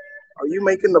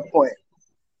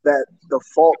 That the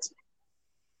fault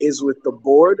is with the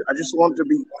board? I just want to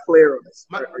be clear on this.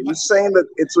 Are you saying that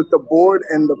it's with the board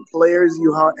and the players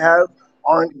you have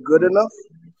aren't good enough?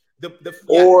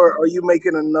 Or are you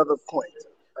making another point?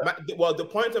 The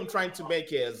point I'm trying to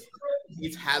make is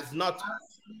it's not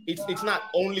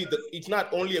only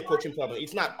a coaching problem.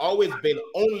 It's not always been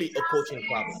only a coaching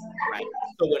problem, right?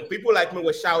 So when people like me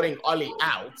were shouting Ollie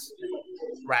out,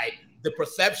 right, the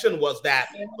perception was that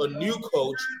a new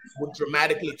coach would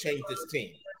dramatically change this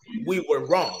team. We were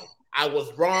wrong. I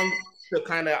was wrong to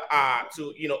kind of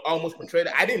almost portray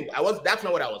that. That's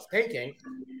not what I was thinking,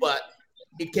 but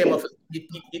it came off.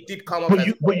 It did come off.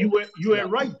 But you were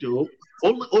right though.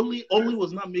 Only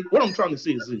was not making. What I'm trying to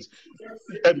say is this,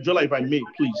 Jola, if I may,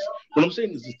 please. What I'm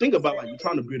saying is this: think about like you're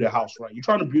trying to build a house, right? You're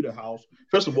trying to build a house.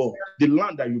 First of all, the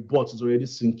land that you bought is already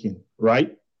sinking,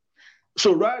 right?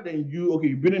 So rather than you're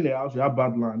building a house, you have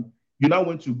bad land. You now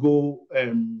went to go.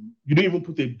 You didn't even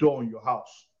put a door on your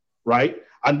house, right?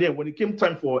 And then when it came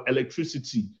time for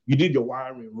electricity, you did your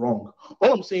wiring wrong.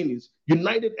 All I'm saying is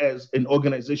United as an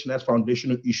organization has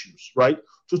foundational issues, right?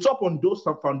 To top on those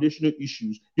foundational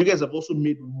issues, you guys have also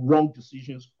made wrong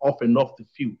decisions off and off the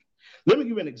field. Let me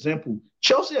give you an example.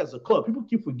 Chelsea as a club, people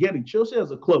keep forgetting, Chelsea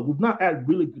as a club, we've not had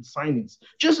really good signings.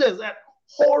 Chelsea has had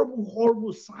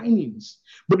horrible signings.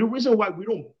 But the reason why we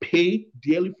don't pay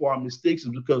dearly for our mistakes is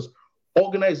because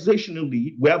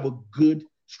organizationally, we have a good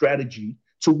strategy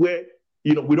to where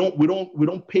we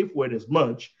don't pay for it as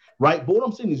much, right? But what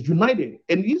I'm saying is United,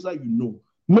 and these are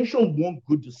mention one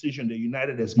good decision that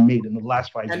United has made in the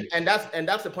last 5 years. And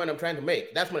that's the point I'm trying to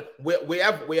make. That's when we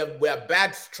are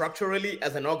bad structurally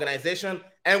as an organization,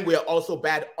 and we are also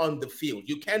bad on the field.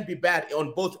 You can't be bad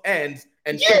on both ends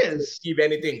and achieve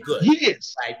anything good.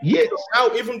 Yes. Right? Yes. So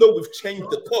now, even though we've changed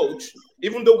the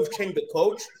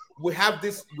coach, we have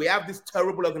this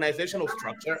terrible organizational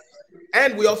structure,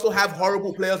 and we also have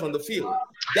horrible players on the field.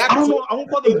 I won't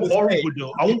call them horrible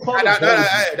though. I won't call them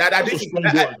This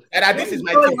is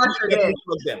my team.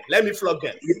 Let me flog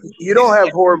them. You don't have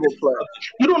horrible players.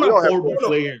 You don't have horrible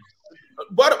players.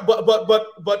 But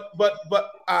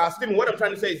Stephen, what I'm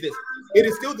trying to say is this: it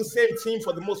is still the same team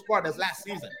for the most part as last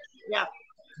season. Yeah,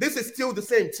 this is still the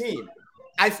same team.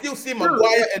 I still see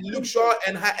Maguire and Luke Shaw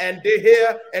and De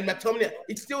Gea and McTominay.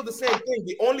 It's still the same thing.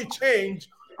 The only change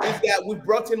is that we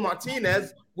brought in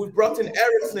Martinez, we brought in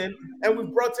Eriksen, and we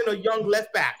brought in a young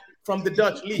left back from the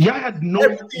Dutch league. I had no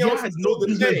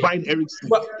business buying Eriksen.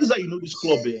 But this is how you know this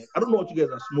club, man. I don't know what you guys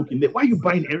are smoking there. Why are you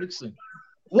buying Eriksen?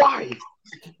 Why?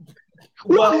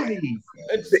 Well,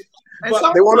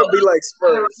 But they want to be like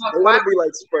Spurs. They want to be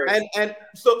like Spurs. And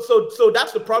so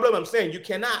that's the problem. I'm saying you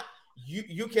cannot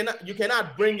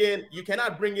bring in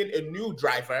a new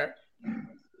driver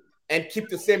and keep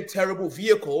the same terrible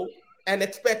vehicle and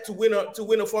expect to win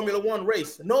a Formula One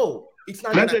race. No, it's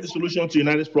not. That's the solution to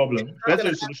United's problem. That's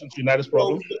the solution to United's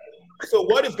problem. So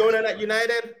what is going on at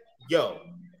United? Yo,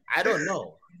 I don't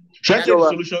know. Try to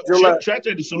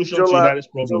the solution to United's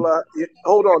problem.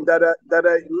 Hold on, Dada,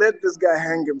 let this guy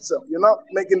hang himself. You're not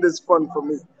making this fun for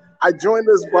me. I joined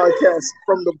this podcast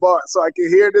from the bar so I can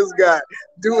hear this guy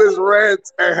do his rant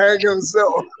and hang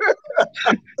himself.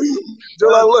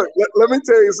 Jola, look, let me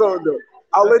tell you something, though.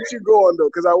 I'll let you go on, though,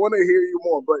 because I want to hear you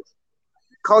more. But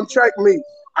contract me.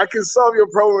 I can solve your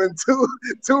problem in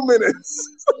two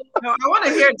minutes. No, I want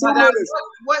to hear 2 minutes.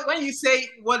 When you say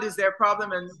what is their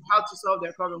problem and how to solve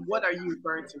their problem, what are you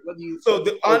referring to? What do you? So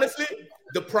honestly,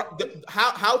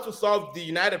 how to solve the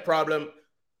United problem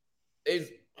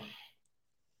is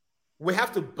we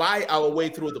have to buy our way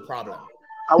through the problem.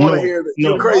 I want to hear that.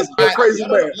 You're crazy. You're a crazy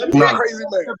man. You're a crazy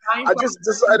man. I just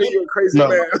decided you're a crazy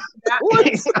man. What?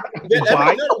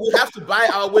 We have to buy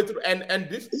our way through, and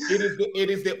this it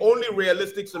is the only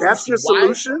realistic solution. That's your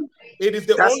solution. It is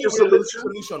the only realistic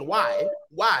solution. Why?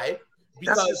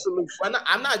 Because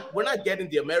we're not getting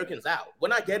the Americans out. We're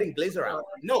not getting Glazer out.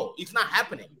 No, it's not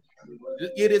happening.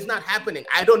 It is not happening.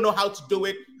 I don't know how to do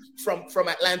it from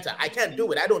Atlanta. I can't do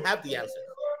it. I don't have the answer.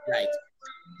 Right.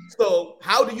 So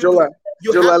how do you?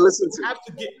 Jola, listen to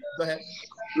me. Go ahead.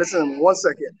 Listen, 1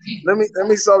 second. Let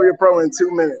me solve your problem in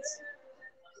 2 minutes.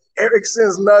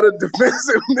 Eriksen's not a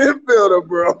defensive midfielder,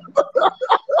 bro.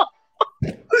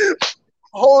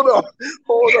 Hold on.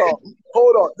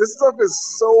 This stuff is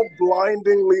so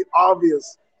blindingly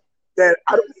obvious that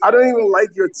I don't even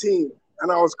like your team,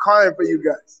 and I was crying for you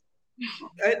guys.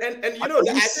 And you know, are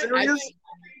you serious?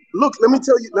 Look, let me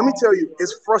tell you,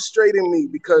 it's frustrating me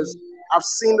because I've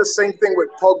seen the same thing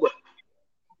with Pogba.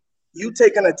 You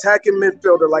take an attacking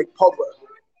midfielder like Pogba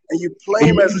and you play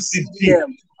him as a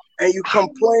CDM and you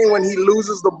complain when he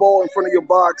loses the ball in front of your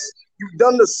box. You've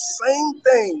done the same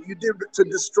thing you did to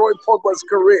destroy Pogba's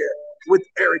career with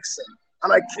Eriksen.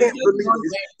 And I can't believe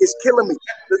it. It's killing me.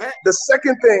 The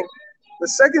second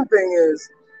thing is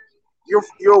your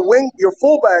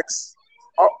fullbacks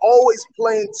are always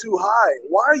playing too high.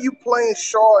 Why are you playing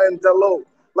Shaw and Dalot?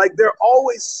 Like, they're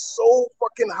always so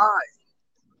fucking high.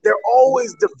 They're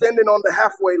always defending on the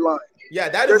halfway line. Yeah,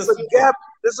 there's a gap.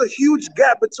 There's a huge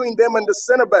gap between them and the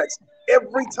center backs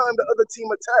every time the other team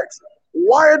attacks.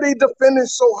 Why are they defending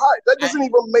so high? That doesn't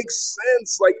even make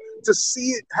sense. Like, to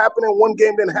see it happen in one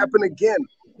game, then happen again.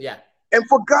 Yeah. And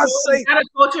for God's sake,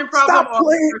 stop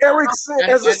playing Eriksen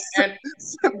as a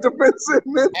defensive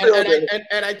midfielder.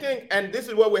 And I think, and this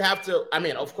is what we have to. I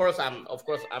mean, of course, I'm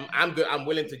good. I'm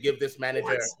willing to give this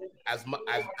manager as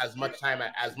much time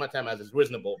as is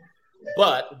reasonable.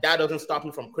 But that doesn't stop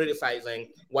me from criticizing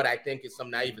what I think is some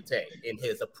naivete in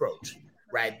his approach.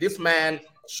 Right? This man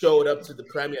showed up to the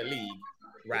Premier League.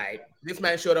 Right? This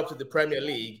man showed up to the Premier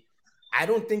League. I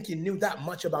don't think he knew that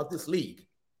much about this league.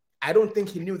 This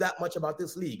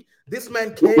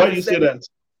man came. Why do you say that?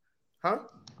 Huh?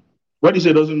 Why do you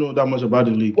say doesn't know that much about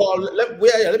the league? Well, let me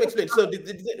explain. So,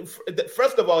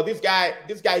 first of all, this guy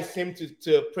seemed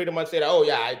to pretty much say that, oh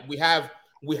yeah, we have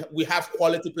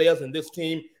quality players in this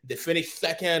team. They finished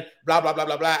second, blah blah blah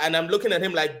blah blah. And I'm looking at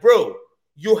him like, bro,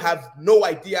 you have no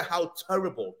idea how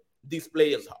terrible these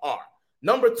players are.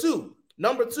 Number two,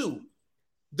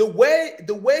 the way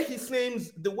he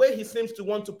seems to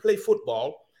want to play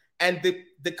football. And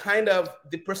the kind of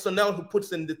the personnel who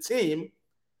puts in the team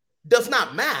does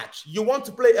not match. You want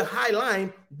to play a high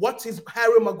line. What is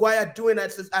Harry Maguire doing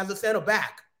as a center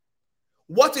back?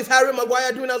 Let me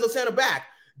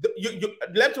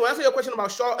answer your question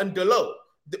about Shaw and Dalot.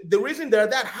 The reason they're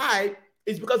that high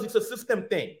is because it's a system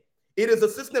thing. It is a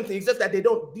system thing. It's just that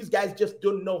these guys just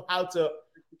don't know how to.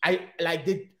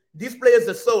 These players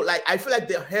are so I feel like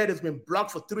their head has been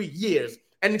blocked for 3 years,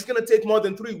 and it's gonna take more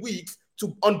than 3 weeks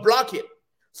to unblock it.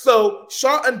 So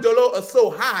Shaw and Dalot are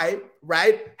so high,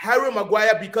 right? Harry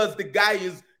Maguire, because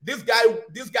this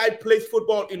guy plays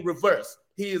football in reverse.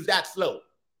 He is that slow.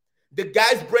 The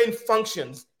guy's brain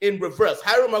functions in reverse.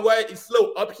 Harry Maguire is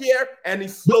slow up here and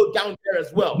he's slow down there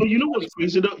as well. But you know what's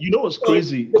crazy though? You know what's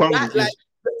crazy?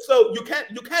 So you can't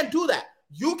do that.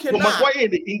 You cannot. But Maguire in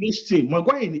the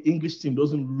English team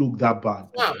doesn't look that bad.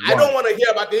 No, I don't want to hear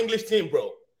about the English team,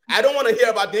 bro. I don't want to hear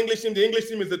about the English team. The English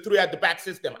team is the 3 at the back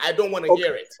system. I don't want to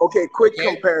hear it. Okay, quick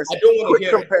comparison. I don't want to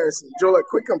hear it. Jola,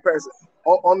 quick comparison.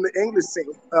 On the English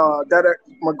team,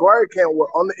 Maguire can't work.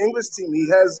 On the English team, he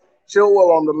has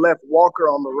Chilwell on the left, Walker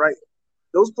on the right.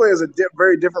 those players are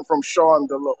very different from Shaw and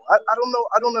Delo. I don't know.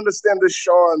 I don't understand this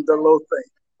Shaw and Delo thing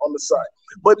on the side.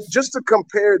 But just to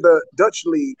compare the Dutch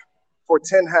league for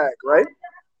Ten Hag, right?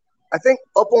 I think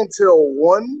up until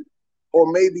 1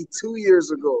 or maybe 2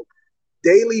 years ago,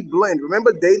 Daley Blind.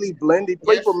 Remember Daley Blind? He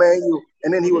played for Man U,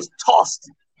 and then he was tossed.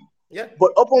 Yeah.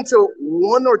 But up until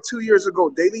 1 or 2 years ago,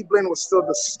 Daley Blind was still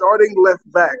the starting left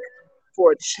back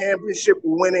for a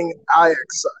championship-winning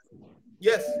Ajax side.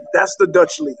 Yes. That's the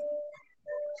Dutch league.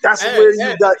 That's where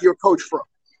you got your coach from.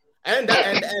 And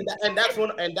that's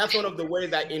one of the ways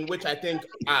that in which I think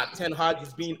Ten Hag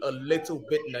is being a little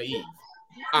bit naive.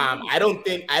 I don't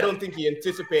think he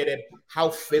anticipated how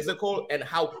physical and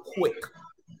how quick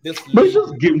this. But it's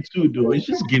just game 2, though. It's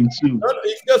just game 2. No,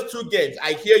 it's just 2 games.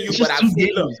 I hear you, but I've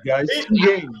seen games, guys. 2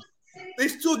 games.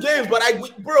 It's 2 games, but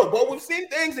we've seen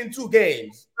things in 2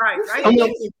 games. Right.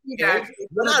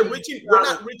 We're not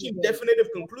reaching definitive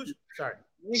conclusions. Sorry,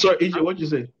 Eejay, what'd you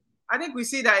say? I think we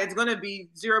see that it's going to be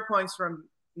 0 points from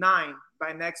 9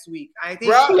 by next week. I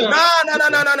think. Bro,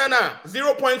 no.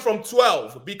 0 points from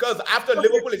 12 because after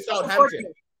Liverpool is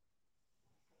Southampton.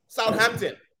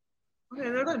 Okay,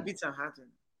 they're going to beat Southampton.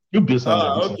 You beat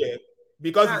Southampton. Okay.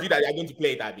 Because you that you're going to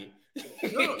play it, Abby.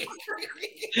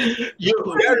 Yo,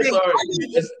 very sorry.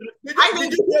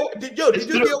 Did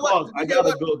you hear what? I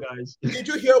gotta go, guys. Did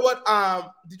you hear what?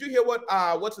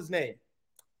 What's his name?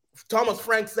 Thomas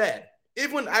Frank said.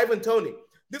 Even Ivan Toney.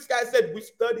 This guy said we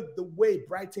studied the way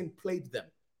Brighton played them.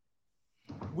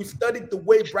 We studied the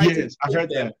way Brighton. Yes, I heard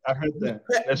that.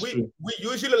 That's true. We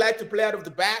usually like to play out of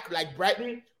the back like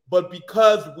Brighton, but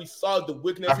because we saw the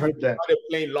weakness, we started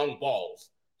playing long balls.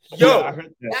 I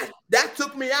heard that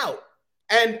took me out.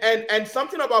 And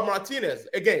something about Martinez.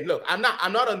 Again, look, I'm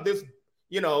not on this.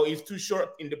 He's too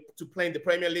short to play in the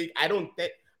Premier League. I don't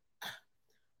think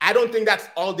that's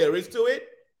all there is to it.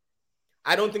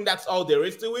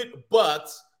 But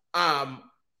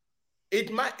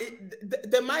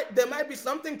there might be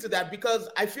something to that because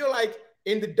I feel like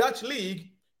in the Dutch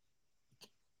league,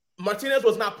 Martinez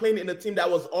was not playing in a team that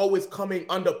was always coming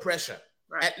under pressure,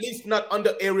 right. At least not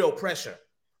under aerial pressure,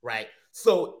 right?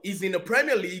 So he's in the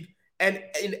Premier League, and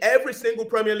in every single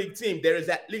Premier League team, there is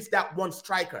at least that one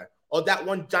striker or that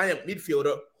one giant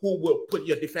midfielder who will put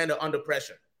your defender under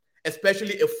pressure,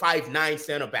 especially a 5'9"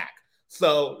 center back.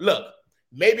 So look,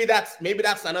 maybe that's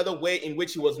another way in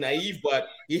which he was naive, but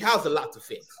he has a lot to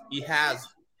fix. He has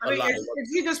a lot.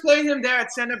 Is he just putting him there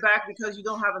at center back because you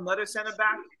don't have another center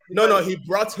back? No, he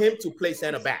brought him to play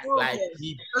center back. Okay. Like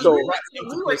we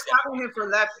were stopping him for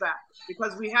left back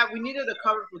because we needed a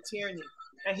cover for Tierney,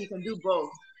 and he can do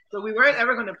both. So we weren't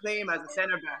ever going to play him as a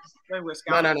center back when we're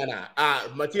scouting. No.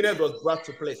 Martinez was brought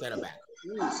to play center back.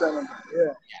 Center back,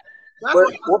 yeah. That's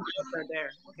what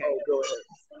there. Okay. Oh, go ahead.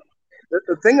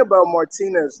 The thing about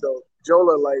Martinez, though,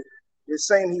 Jola, like you're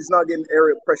saying he's not getting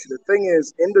aerial pressure. The thing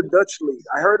is, in the Dutch league,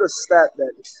 I heard a stat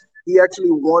that he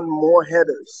actually won more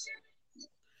headers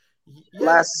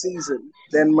last season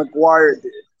than Maguire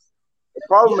did. The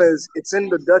problem is it's in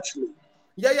the Dutch league.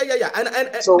 Yeah.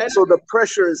 So the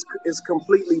pressure is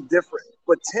completely different.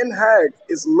 But Ten Hag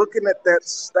is looking at that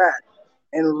stat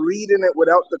and reading it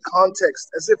without the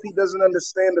context, as if he doesn't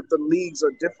understand that the leagues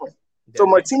are different. So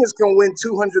Martinez can win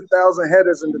 200,000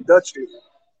 headers in the Dutch league,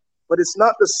 but it's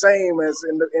not the same as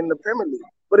in the Premier League.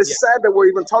 But it's sad that we're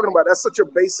even talking about it. That's such a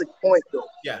basic point, though.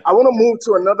 Yeah. I want to move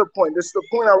to another point. This is the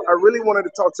point I really wanted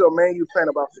to talk to a Man U fan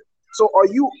about this. So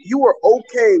you were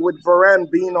okay with Varane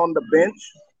being on the bench?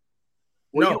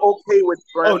 Were you okay with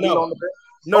Varane being on the bench?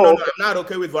 No, I'm not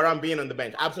okay with Varane being on the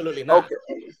bench. Absolutely not. Okay.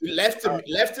 Left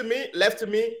to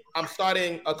me, I'm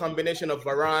starting a combination of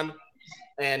Varane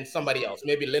and somebody else,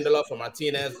 maybe Lindelof or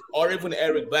Martinez, or even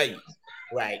Eric Bailly,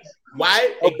 right?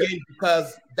 Why? Okay. Again,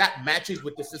 because that matches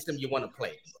with the system you want to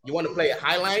play. You want to play a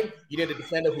high line, you need a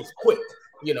defender who's quick,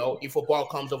 if a ball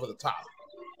comes over the top.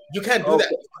 You can't do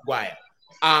that with Maguire.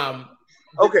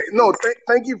 Okay, no,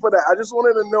 thank you for that. I just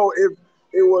wanted to know if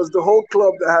it was the whole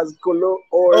club that has Colo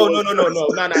or no. Just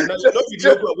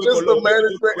the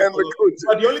management and the coaches.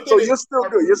 But the only thing so you're still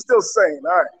good. You're still saying,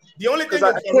 all right. The only thing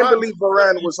I can't believe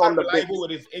Varane was on the bench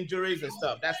with his injuries and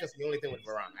stuff. That's just the only thing with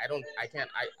Varane. I don't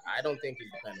think he's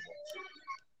dependable.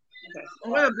 Okay,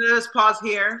 I'm gonna just pause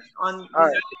here on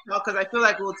United because I feel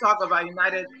like we'll talk about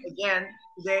United again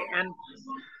today and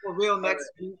for real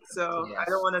next week. So I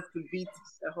don't want us to beat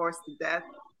the horse to death.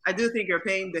 I do think you're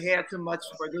paying the hair too much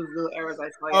for those little errors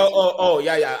I saw.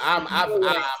 Yeah.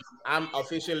 I'm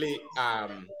officially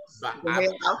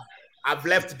I've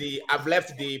left the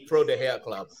Pro De Gea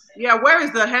club. Yeah, where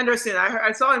is the Henderson?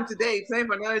 I saw him today playing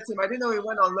for another team. I didn't know he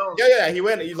went on loan. Yeah, he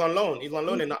went. He's on loan. He's on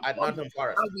loan at Nottingham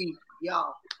Forest.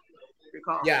 Y'all.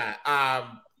 recall. Yeah.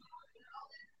 I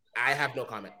have no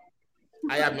comment.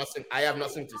 I have nothing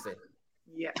to say.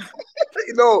 Yeah.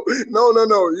 No.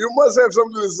 You must have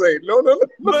something to say. No. No,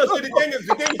 so the thing is,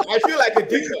 I feel like a dickhead.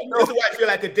 This is why I feel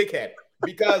like a dickhead,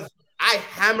 because I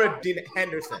hammered Dean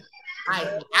Henderson.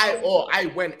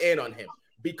 I went in on him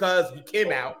because he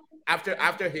came out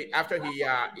after he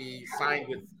signed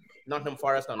with Nottingham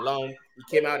Forest on loan. He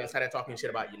came out and started talking shit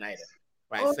about United,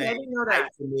 right? Oh, I didn't know that.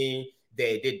 To me,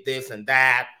 they did this and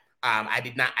that.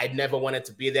 I never wanted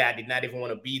to be there. I did not even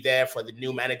want to be there for the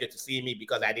new manager to see me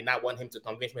because I did not want him to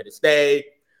convince me to stay.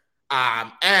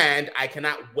 And I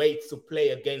cannot wait to play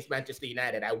against Manchester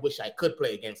United. I wish I could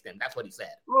play against them. That's what he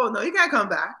said. Oh, no, he can't come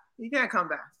back.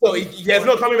 So there's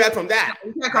no coming back from that.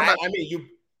 He can't come back. I mean,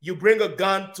 you bring a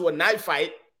gun to a knife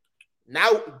fight.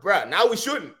 Now we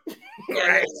shouldn't.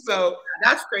 Right? So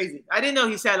that's crazy. I didn't know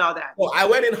he said all that. Well, I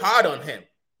went in hard on him.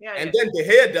 Yeah. And then De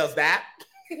Gea does that.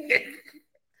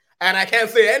 And I can't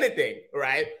say anything,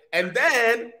 right? And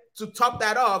then to top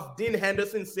that off, Dean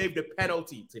Henderson saved a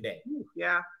penalty today.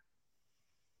 Yeah.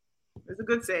 It's a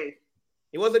good save.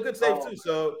 It was a good save too,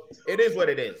 so it is what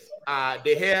it is.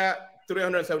 De Gea,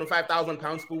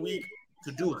 £375,000 per week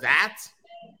to do that.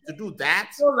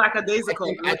 So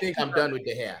lackadaisical. I think I'm done with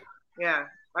De Gea. Yeah.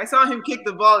 I saw him kick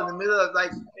the ball in the middle of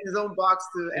his own box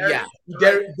to Eric.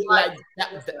 Yeah,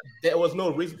 there was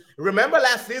no reason. Remember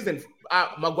last season,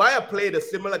 Maguire played a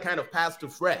similar kind of pass to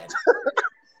Fred.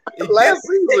 Last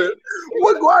season,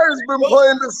 Maguire's been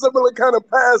playing this similar kind of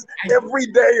pass every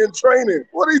day in training.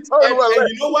 What are you talking about? And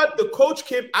you know what? The coach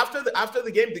came after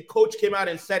the game. The coach came out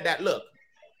and said that, look,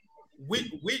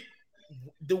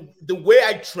 the way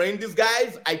I train these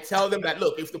guys, I tell them that,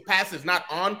 look, if the pass is not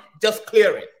on, just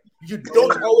clear it. You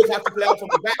don't always have to play out from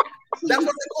the back. That's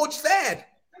what the coach said.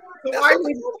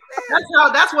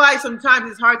 That's why sometimes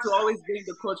it's hard to always blame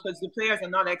the coach, because the players are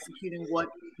not executing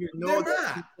what you know.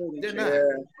 They're not.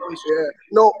 Yeah.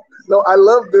 No, I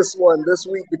love this one this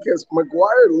week because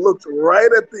Maguire looked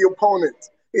right at the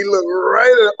opponent. He looked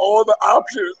right at all the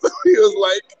options. He was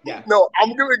like, no,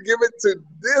 I'm going to give it to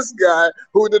this guy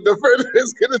who the defender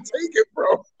is going to take it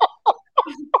from.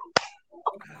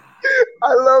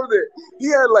 I loved it. He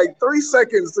had 3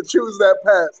 seconds to choose that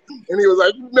pass, and he was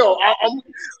like, "No,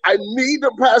 I need to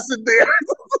pass it there."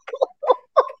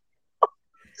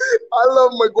 I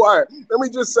love Maguire. Let me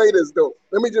just say this though.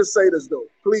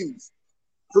 Please,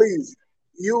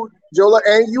 you, Jola,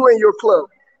 and you and your club,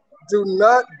 do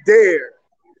not dare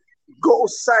go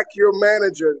sack your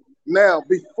manager now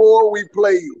before we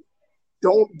play you.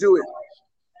 Don't do it.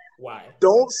 Why?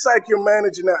 Don't sack your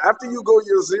manager now. After you go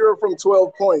your 0 from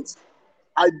 12 points,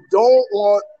 I don't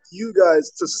want you guys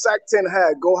to sack Ten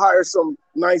Hag. Go hire some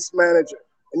nice manager,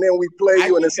 and then we play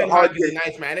you, and it's a hard game.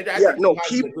 Nice manager.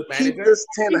 Keep this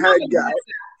Ten Hag guy.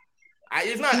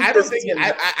 I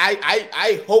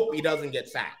hope he doesn't get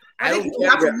sacked. I don't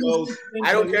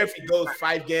care if he goes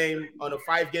 5 game on a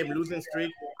 5-game losing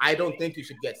streak. I don't think he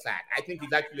should get sacked. I think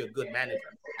he's actually a good manager.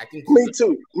 Me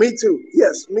too.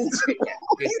 Yes, me too.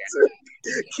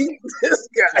 Keep this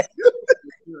guy.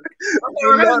 Okay,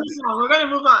 we're gonna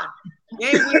move on.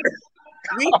 Game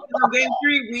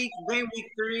week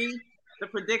 3. The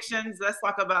predictions. Let's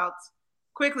talk about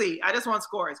quickly. I just want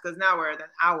scores because now we're at an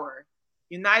hour.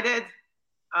 United,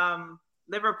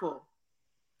 Liverpool.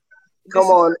 Come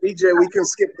on, Eejay, we can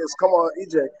skip this. Come on,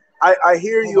 Eejay. I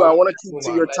hear you. I want to keep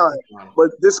to your time.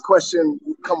 But this question,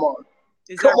 come on.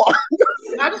 Come on.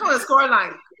 I just want a score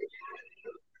line.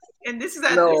 And this is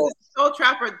Old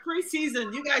Trafford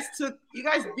preseason. You guys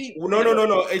beat.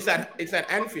 No. It's at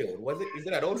Anfield. Is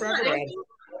it at Old Trafford?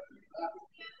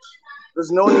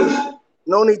 There's no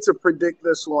need to predict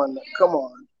this one. Come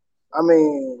on. I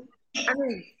mean,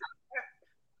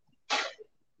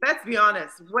 let's be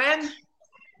honest. When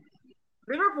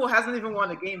Liverpool hasn't even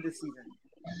won a game this season.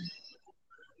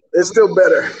 It's still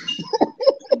better.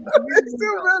 It's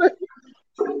still better.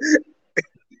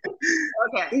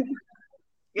 Okay.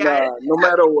 Yeah. No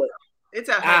matter what. It's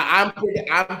a. I'm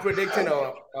predicting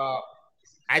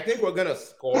I think we're gonna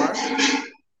score.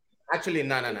 Actually,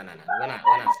 no. We're not.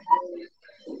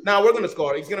 No, we're gonna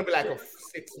score. It's gonna be like a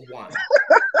 6-1.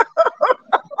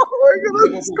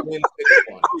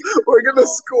 We're gonna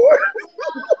score.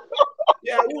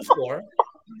 Yeah, we'll score.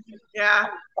 Yeah,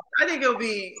 I think it'll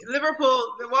be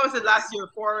Liverpool. What was it last year?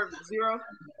 4-0.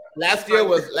 Last year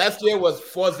was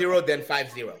 4-0, then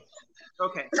 5-0.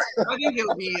 Okay, I think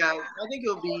it'll be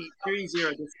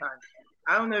 3-0 this time.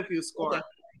 I don't know if you score. Okay.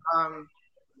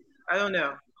 I don't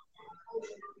know.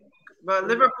 But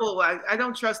Liverpool, I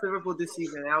don't trust Liverpool this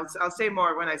season. I'll say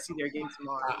more when I see their game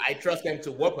tomorrow. I trust them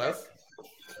to whoop us.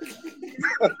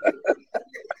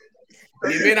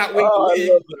 They may not win the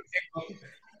league.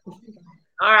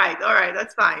 All right,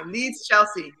 that's fine. Leeds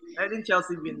Chelsea. I think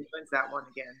Chelsea wins that one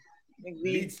again. I think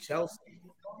Leeds Chelsea.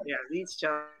 Yeah, Leeds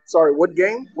Chelsea. Sorry, what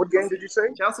game? What game did you say?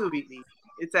 Chelsea will beat Leeds.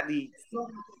 It's at Leeds.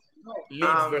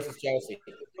 Leeds versus Chelsea.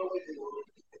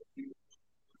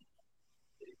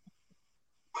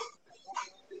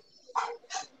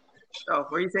 Oh,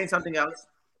 were you saying something else?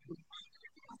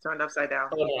 Turned upside down.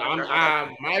 Oh, no,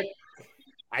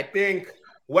 I think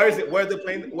where is it? Where they're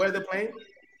playing?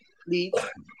 Leeds.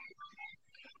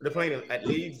 They're playing at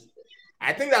Leeds.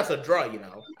 I think that's a draw.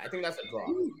 I think that's a draw.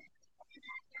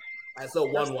 I saw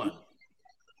 1-1.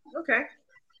 Okay.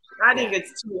 I think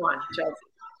it's 2-1 Chelsea.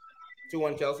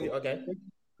 2-1 Chelsea. Okay.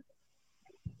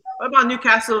 What about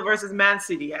Newcastle versus Man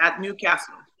City at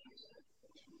Newcastle?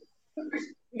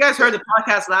 You guys heard the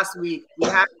podcast last week. We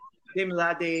had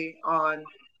Demilade on,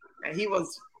 and he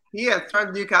had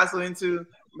turned Newcastle into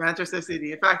Manchester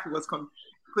City. In fact, he was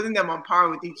putting them on par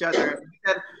with each other. He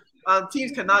said,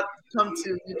 teams cannot come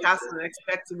to Newcastle and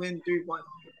expect to win 3-1.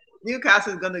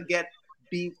 Newcastle is going to get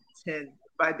beaten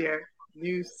by their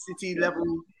new city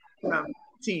level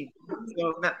team.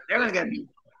 So they're going to get beat.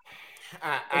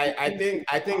 I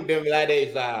think Demilade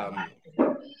is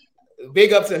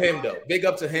big up to him though. Big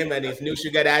up to him and his new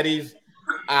sugar daddies.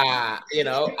 I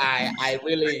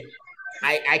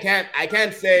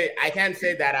can't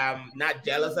say that I'm not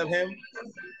jealous of him.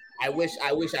 I wish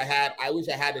I had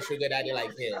a sugar daddy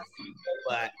like his.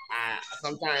 But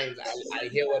sometimes I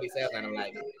hear what he says and I'm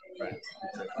like, right.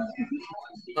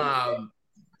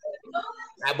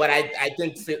 But I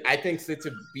think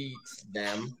City beats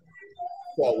them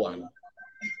 4-1.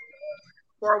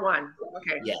 4-1.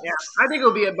 Okay. Yeah. I think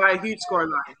it'll be by a huge score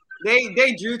line.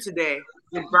 They drew today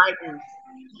with Brighton.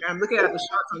 I'm looking at the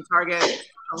shots on target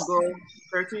on goal.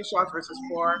 13 shots versus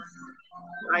 4.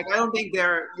 Like I don't think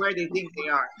they're where they think they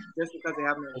are just because they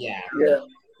haven't. Yeah.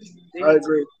 I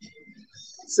agree.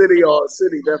 City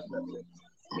definitely.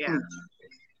 Yeah.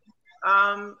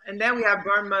 And then we have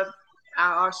Bournemouth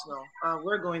at Arsenal.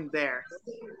 We're going there.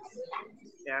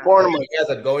 Yeah. Bournemouth. You guys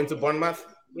are going to Bournemouth?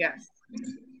 Yes.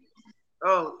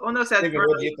 Oh, Ono said David,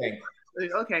 Bournemouth. what do you think?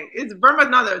 Okay, is Bournemouth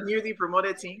not a newly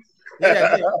promoted team?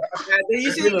 Yeah. They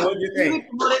usually What do you think? newly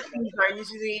promoted teams are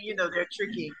usually, they're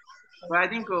tricky. But I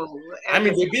think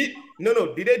they beat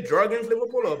did they draw against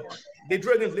Liverpool or they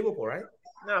drew against Liverpool, right?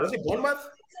 No. Was it Bournemouth?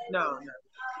 No.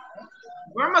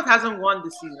 Bournemouth hasn't won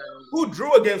this season. Who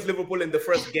drew against Liverpool in the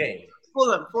first game?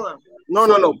 Fulham.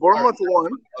 No. Bournemouth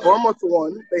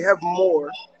won. They have more.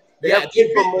 They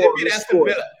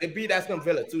beat Aston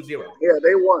Villa 2-0. Yeah,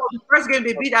 they won. The first game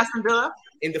they beat Aston Villa?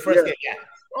 In the first game, yeah.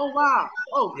 Oh, wow.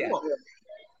 Oh, yeah. Cool.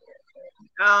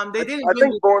 They didn't. I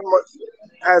think Bournemouth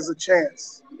has a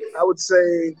chance. I would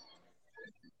say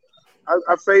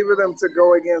I favor them to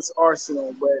go against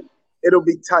Arsenal, but it'll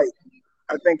be tight.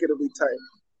 I think it'll be tight.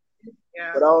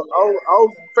 Yeah. But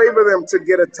I'll favor them to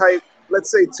get a tight, let's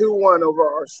say 2-1 over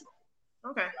Arsenal.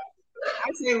 Okay.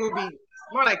 I'd say it will be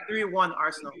more like 3-1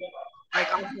 Arsenal.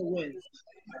 Like Arsenal wins.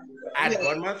 At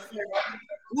Bournemouth?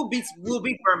 We'll beat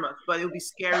Bournemouth, but it'll be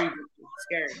scary.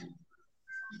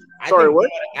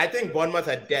 I think Bournemouth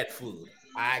are dead food.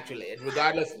 Actually,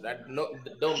 regardless,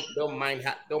 don't mind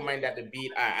that they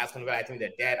beat Aston Villa. I think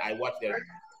they're dead. I watched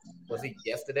was it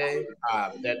yesterday?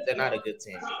 They're not a good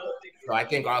team. So I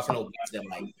think Arsenal beats them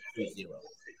like 2-0. Yeah.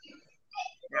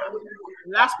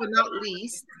 Last but not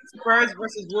least, Spurs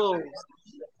versus Wolves.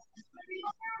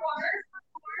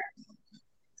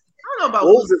 I don't know about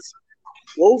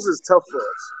Wolves is tough for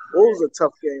us. Wolves is a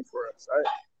tough game for us.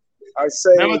 I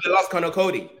say. Remember they lost Connor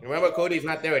Cody. Remember Cody's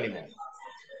not there anymore.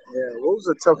 Yeah, Wolves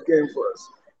is a tough game for us.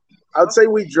 I'd say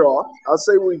we draw.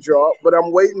 But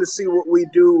I'm waiting to see what we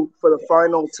do for the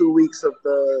final 2 weeks of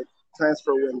the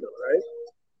transfer window, right?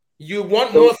 You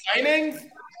want more signings?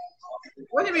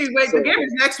 What do you mean? Wait, the game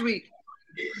is next week.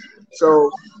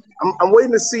 So I'm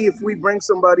waiting to see if we bring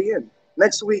somebody in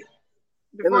next week.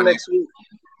 Next week,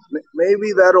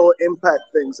 maybe that'll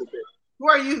impact things a bit. Who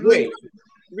are you linked to?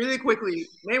 Really quickly,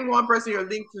 name one person you're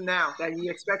linked to now that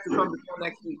you expect to come before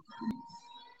next week.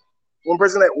 One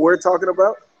person that we're talking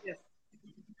about? Yes.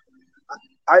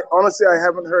 I honestly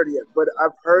haven't heard yet, but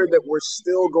I've heard that we're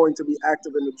still going to be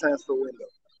active in the transfer window.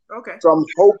 Okay. So I'm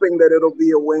hoping that it'll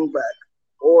be a wingback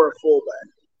or a fullback.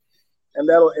 And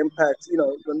that'll impact,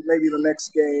 maybe the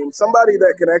next game. Somebody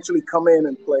that can actually come in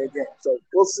and play a game. So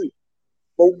we'll see.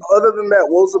 But other than that,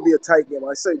 Wolves will be a tight game.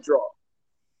 I say draw.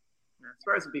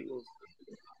 Spurs will beat Wolves.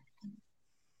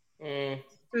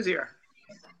 2-0.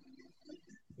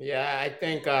 Yeah, I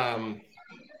think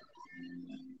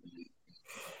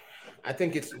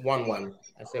it's 1-1.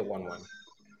 I say 1-1.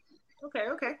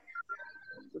 Okay.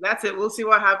 that's it. We'll see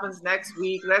what happens next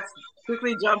week. Let's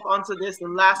quickly jump onto this. The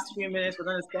last few minutes, we're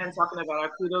going to spend talking about our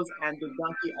kudos and the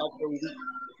donkey of the week.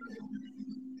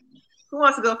 Who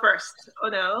wants to go first? Oh,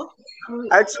 no.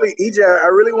 Actually, Eejay, I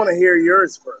really want to hear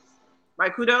yours first. My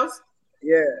kudos?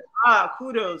 Yeah.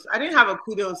 Kudos. I didn't have a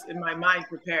kudos in my mind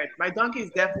prepared. My donkey is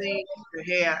definitely the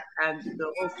hair and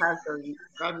the whole cast of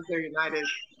Manchester United.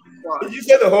 Did you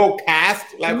say the whole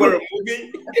cast? Like for a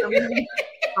movie?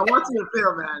 I'm watching the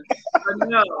film, man. But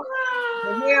no,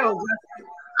 the hair was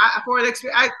just,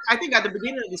 I think at the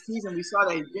beginning of the season, we saw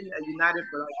that he's been at United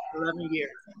for like 11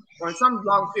 years or some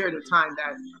long period of time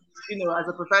that, as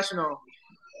a professional,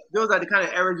 those are the kind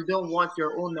of errors you don't want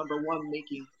your own number one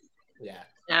making. Yeah.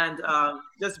 And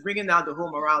just bringing down the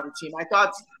whole morale of the team. I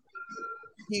thought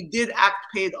he did act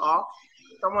paid off.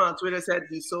 Someone on Twitter said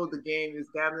he sold the game, he's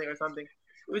gambling or something.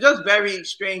 It was just very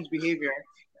strange behavior.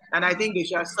 And I think they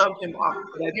should have subbed him off.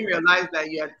 But I didn't realize that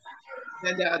you had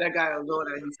sent that other guy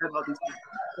alone and he said all these things.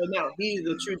 But no, he's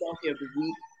the true donkey of the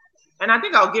week. And I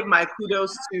think I'll give my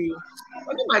kudos to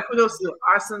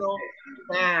Arsenal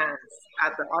fans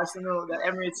at the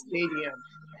Emirates Stadium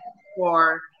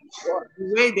for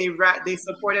the way they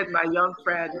supported my young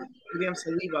friend William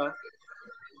Saliba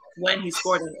when he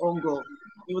scored an own goal.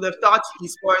 You would have thought he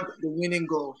scored the winning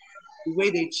goal. The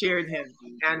way they cheered him,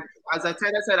 and as I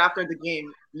said after the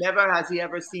game, never has he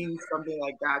ever seen something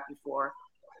like that before.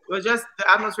 It was just the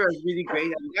atmosphere was really great,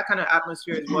 and that kind of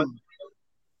atmosphere is what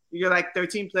you're like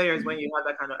 13 players when you have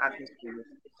that kind of atmosphere.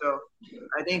 So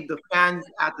I think the fans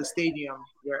at the stadium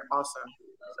were awesome.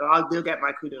 So I'll get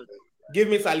my kudos. Give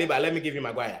me Saliba. Let me give you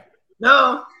Maguire.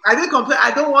 No, I didn't complain.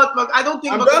 I don't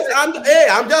think.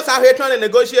 I'm just out here trying to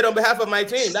negotiate on behalf of my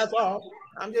team. That's all.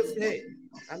 I'm just shooting.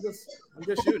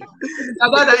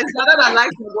 Dada that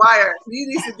likes Maguire. He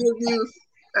needs to give you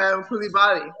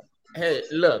Koulibaly. Hey,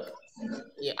 look.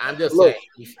 Yeah, I'm just saying.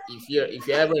 If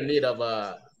you're ever in need of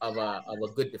a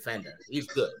good defender, he's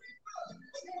good.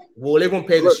 We'll even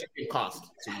pay the shipping cost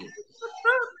to you.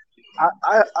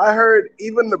 I heard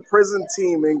even the prison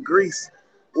team in Greece,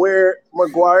 where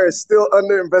Maguire is still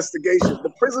under investigation,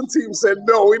 the prison team said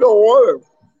no, we don't want him.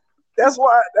 That's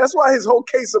why his whole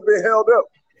case has been held up.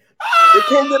 They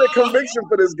can't get a conviction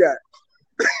for this guy.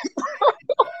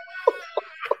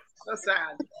 So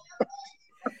sad.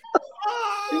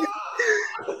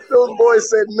 Those boys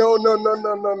said no.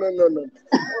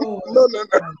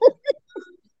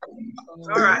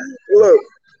 All right. Look.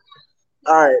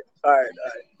 All right.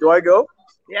 Do I go?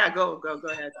 Yeah, go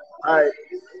ahead. All right.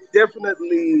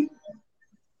 Definitely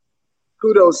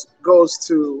kudos goes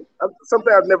to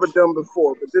something I've never done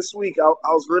before, but this week I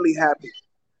was really happy.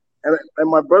 And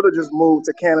my brother just moved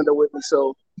to Canada with me,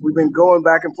 so we've been going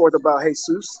back and forth about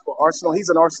Jesus for Arsenal. He's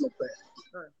an Arsenal fan.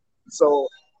 Right. So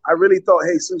I really thought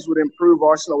Jesus would improve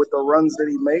Arsenal with the runs that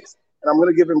he makes. And I'm going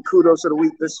to give him kudos of the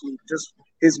week this week. Just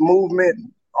his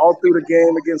movement all through the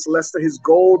game against Leicester. His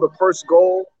goal, the first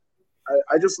goal,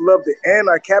 I just loved it.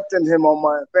 And I captained him on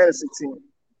my fantasy team.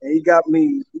 And he got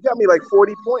me like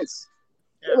 40 points.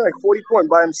 Yeah. Like 40 points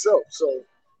by himself. So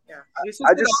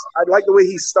I like the way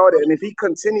he started, and if he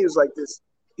continues like this,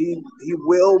 he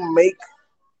will make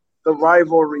the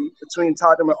rivalry between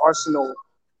Tottenham and Arsenal.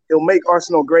 He'll make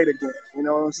Arsenal great again. You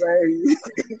know what I'm saying?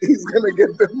 He's gonna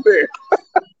get them there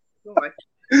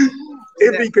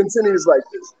if he continues like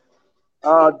this.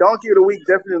 Donkey of the week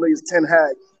definitely is Ten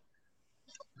Hag.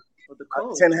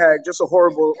 Ten Hag, just a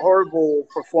horrible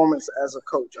performance as a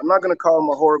coach. I'm not gonna call him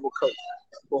a horrible coach.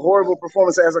 A horrible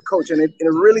performance as a coach, and it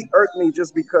really irked me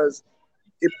just because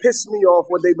it pissed me off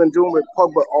what they've been doing with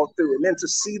Pogba all through, and then to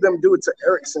see them do it to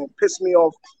Eriksen, it pissed me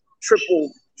off triple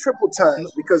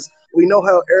times because we know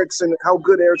how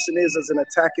good Eriksen is as an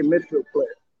attacking midfield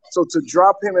player. So to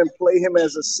drop him and play him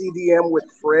as a CDM with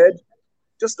Fred,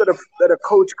 just that a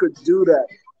coach could do that,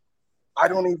 I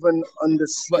don't even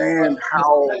understand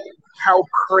how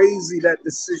crazy that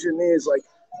decision is. Like.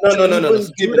 No.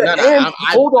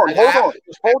 Hold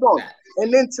on.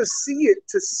 And then to see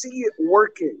it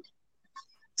working,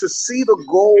 to see the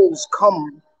goals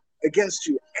come against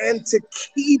you, and to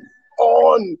keep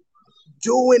on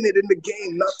doing it in the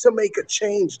game, not to make a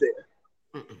change there.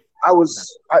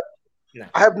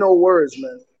 I have no words,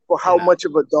 man, for how much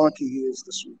of a donkey he is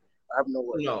this week. I have no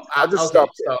words. No, I just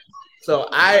stopped there. So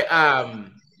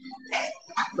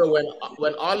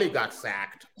when Ollie got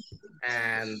sacked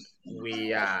and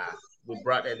we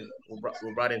brought in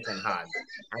Ten Hag,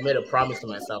 I made a promise to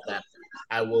myself that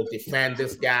I will defend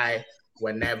this guy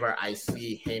whenever I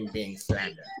see him being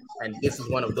slandered. And this is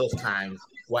one of those times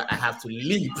where I have to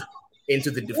leap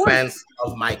into the defense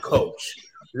of my coach.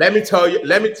 Let me tell you,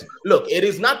 look, it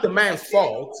is not the man's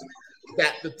fault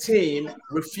that the team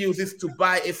refuses to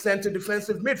buy a center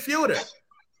defensive midfielder.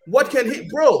 What can he,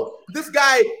 bro? This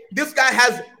guy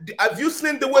has. Have you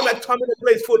seen the way McTominay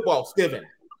plays football, Steven?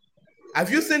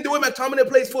 Have you seen the way McTominay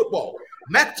plays football?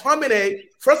 McTominay,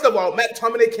 first of all,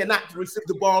 McTominay cannot receive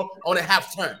the ball on a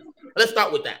half turn. Let's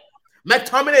start with that.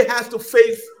 McTominay has to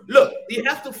face the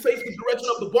direction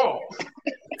of the ball,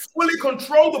 fully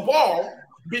control the ball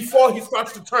before he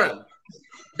starts to turn.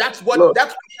 That's what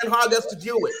Ten Hag has to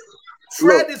deal with.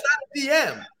 Fred is not a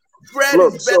DM. Fred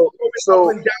is better up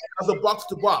and down as a box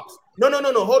to box. No.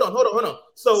 Hold on.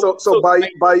 So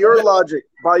by your logic,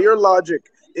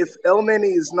 if El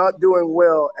Neni is not doing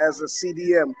well as a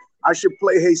CDM, I should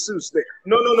play Jesus there.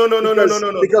 No.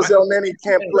 Because El Neni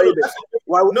can't play there.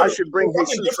 Why I should bring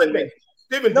Jesus in there?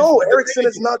 Steven, Eriksen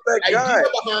is not that guy.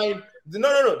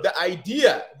 The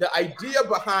idea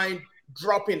behind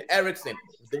dropping Eriksen,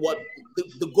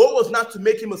 the goal was not to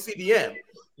make him a CDM.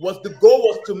 The goal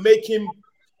was to make him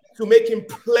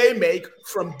play make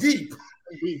from deep.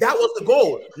 That was the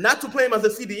goal. Not to play him as a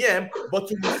CDM, but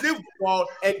to receive the ball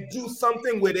and do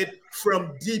something with it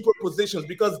from deeper positions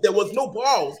because there was no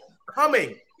balls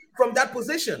coming from that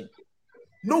position.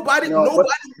 Nobody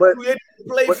created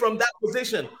play from that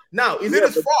position. Now, is it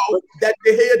his fault that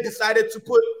De Gea decided to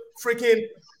put freaking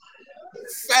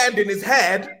sand in his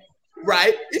head?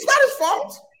 Right? It's not his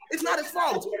fault. It's not his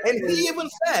fault. And he even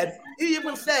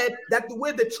said that the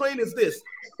way they train is this: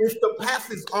 if the pass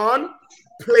is on,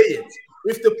 play it.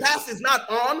 If the pass is not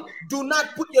on, do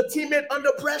not put your teammate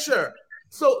under pressure.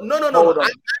 So no. I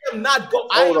am not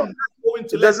going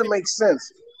to. It doesn't make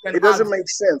sense. It doesn't make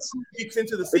sense.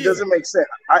 It doesn't make sense.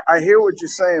 I hear what you're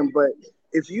saying, but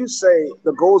if you say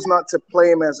the goal is not to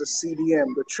play him as a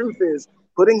CDM, the truth is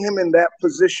putting him in that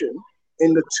position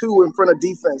in the two in front of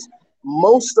defense.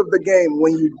 Most of the game,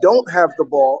 when you don't have the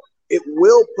ball, it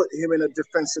will put him in a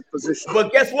defensive position.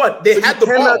 But guess what? They had the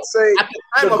ball. You cannot say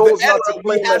the goal is not to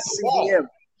play him as CDM.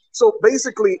 So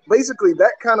basically,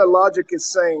 that kind of logic is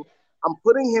saying I'm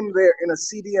putting him there in a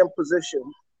CDM position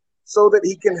so that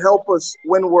he can help us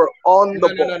when we're on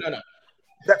the ball. No.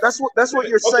 That's what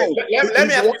you're saying. Let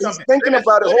me ask you he's thinking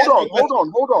about it.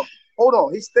 Hold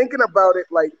on. He's thinking about it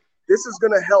like this is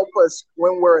going to help us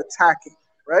when we're attacking,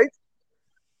 right?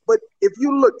 But if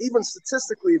you look, even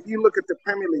statistically, if you look at the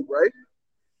Premier League, right,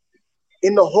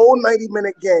 in the whole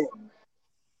 90-minute game,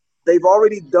 they've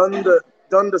already done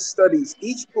the studies.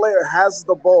 Each player has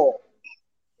the ball.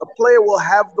 A player will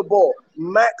have the ball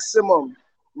maximum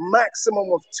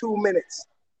of 2 minutes.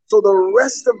 So the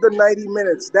rest of the 90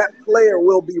 minutes, that player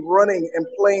will be running and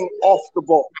playing off the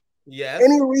ball. Yes.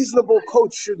 Any reasonable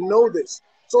coach should know this.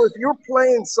 So if you're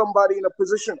playing somebody in a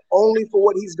position only for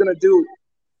what he's going to do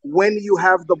when you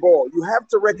have the ball, you have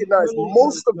to recognize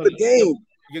most of the game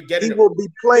he will be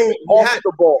playing off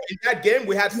the ball. In that game,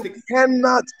 we had you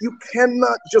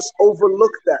cannot just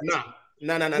overlook that. No.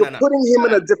 You're putting him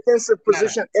in a defensive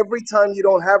position every time you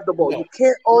don't have the ball. You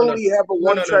can't only have a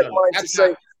one-track mind to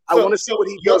say, I want to see what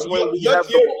he does when we have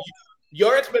the ball.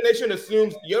 Your explanation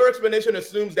assumes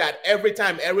that every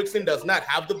time Eriksen does not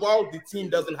have the ball, the team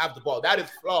doesn't have the ball. That is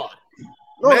flawed.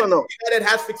 No. United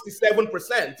has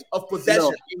 67% of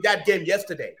possession in that game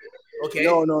yesterday. Okay.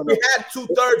 No. We had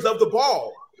 2/3 of the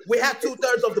ball.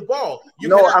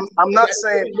 I'm not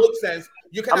saying it makes sense.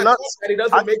 You cannot say that it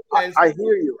doesn't make sense. I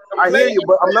hear you,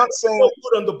 but I'm not saying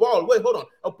good on the ball. Wait, hold on.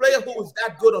 A player who is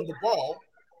that good on the ball,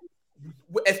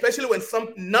 especially when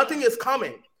nothing is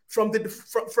coming from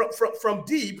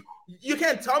deep, you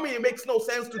can't tell me it makes no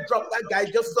sense to drop that guy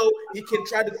just so he can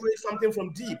try to create something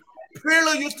from deep.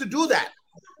 Pirlo used to do that.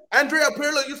 Andrea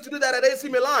Pirlo used to do that at AC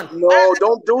Milan. No,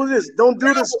 don't do this. Don't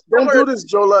do this,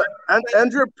 Jola.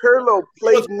 Andrea Pirlo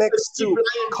played next to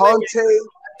Conte,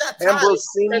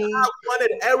 Ambrosini.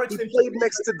 He played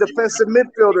next to defensive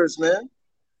midfielders, man.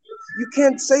 You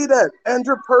can't say that.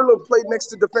 Andrea Pirlo played next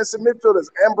to defensive midfielders,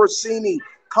 Ambrosini,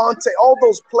 Conte, all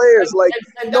those players.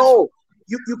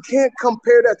 You can't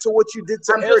compare that to what you did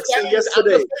to Eriksen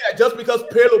yesterday. Just because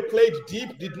Pirlo played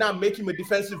deep did not make him a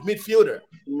defensive midfielder.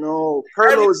 No,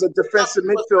 Pirlo is a defensive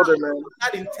midfielder, man.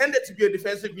 Not intended to be a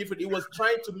defensive midfielder. He was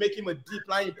trying to make him a deep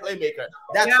lying playmaker.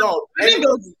 That's all. There's a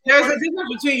difference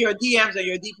between your DMs and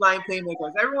your deep lying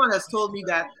playmakers. Everyone has told me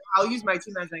that. I'll use my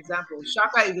team as an example.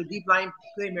 Shaka is a deep lying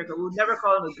playmaker. We'll never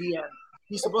call him a DM.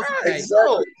 He's supposed to play.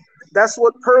 Exactly. That's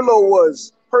what Pirlo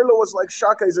was. Pirlo was like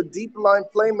Shaka. He's a deep line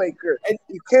playmaker. And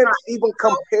you can't even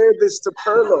compare this to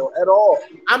Pirlo at all.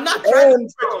 I'm not trying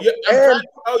to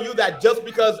tell you that just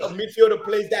because a midfielder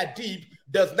plays that deep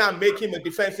does not make him a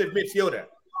defensive midfielder.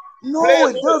 No,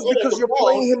 it does because you're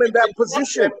playing him in that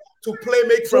position. To play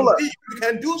make from deep, you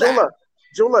can do that.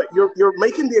 Jola, you're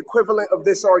making the equivalent of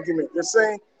this argument. You're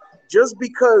saying just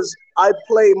because I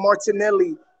play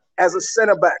Martinelli as a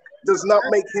center back does not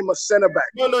make him a center back.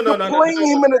 No. Playing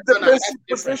him in a defensive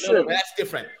position. No, that's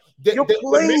different. You're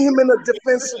playing him in a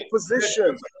defensive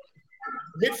position.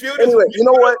 Midfielders. Anyway, you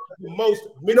know what? The most.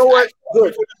 You know what?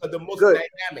 Good. The most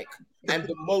dynamic and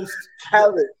the most.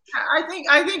 Have it.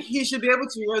 I think he should be able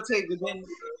to rotate within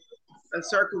a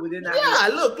circle within that. Yeah,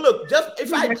 look. Just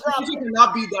if I drop, he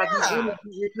cannot be that. He's going to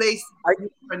replace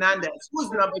Fernandez, who's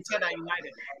the number 10 at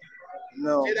United.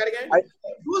 No. Say that again. I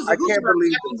can't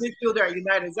believe the midfielder at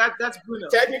United. That's Bruno.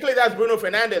 Technically, that's Bruno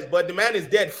Fernandez, but the man is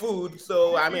dead food.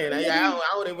 So I mean, I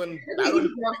don't even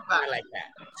like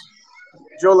that.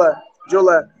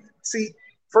 Jola, see,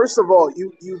 first of all,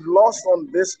 you've lost on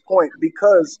this point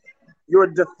because your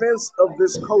defense of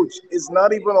this coach is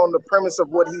not even on the premise of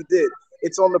what he did.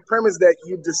 It's on the premise that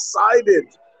you decided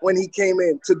when he came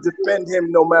in to defend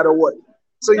him no matter what.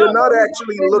 So you're not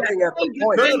actually looking at the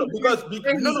point.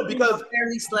 Because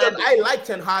I like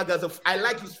Ten Hag I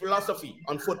like his philosophy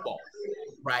on football,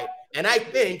 right? And I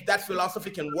think that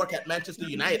philosophy can work at Manchester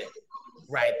United,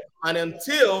 right? And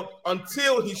until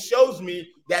he shows me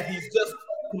that he's just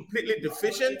completely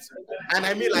deficient, and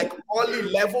I mean like all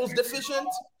levels deficient,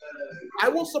 I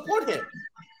will support him.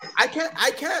 I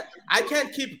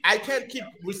can't keep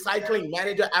recycling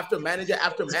manager after manager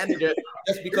after manager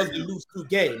just because they lose 2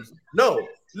 games. No,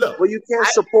 look. Well, you can't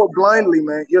support blindly,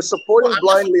 man. You're supporting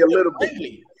blindly a little bit.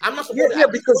 I'm not supporting. Yeah,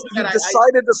 because you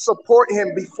decided to support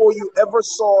him before you ever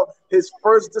saw his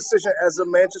first decision as a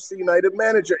Manchester United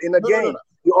manager in a game. No.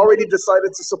 You already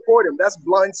decided to support him. That's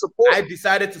blind support. I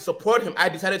decided to support him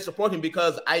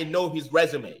because I know his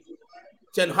resume.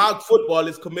 Ten Hag football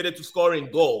is committed to scoring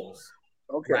goals.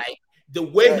 Okay. Right. The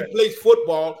way he plays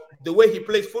football,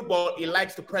 he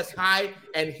likes to press high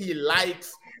and he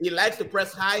likes to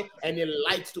press high and he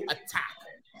likes to attack.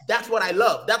 That's what I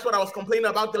love. That's what I was complaining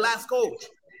about the last coach.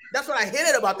 That's what I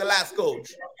hated about the last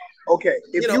coach. Okay.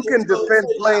 If you can defend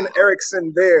playing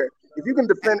Eriksen there,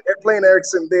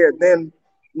 then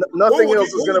nothing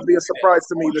else is going to be a surprise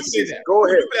to me this season. Go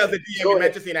ahead. Who would you play as a DM in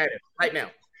Manchester United right now?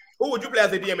 Who would you play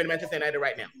as a DM in Manchester United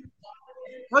right now?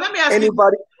 Well, let me ask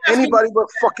anybody but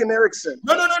fucking Eriksen.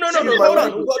 No. Hold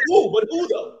on. But who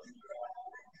though?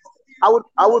 I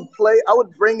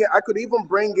could even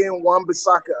bring in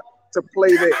Wan-Bissaka to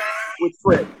play there with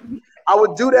Fred. I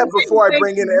would do that before I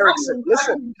bring in Eriksen.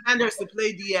 Listen, Anders to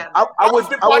play DM. I would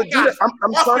do that.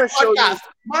 I'm trying to show you.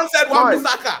 Man said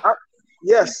Wan-Bissaka.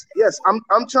 Yes.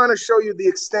 I'm trying to show you the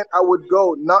extent I would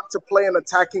go not to play an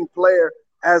attacking player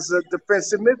as a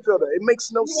defensive midfielder. It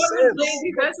makes no sense.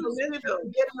 Get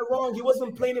him wrong. He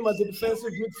wasn't playing him as a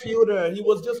defensive midfielder. He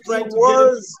was just trying to get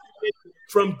him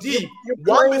from deep.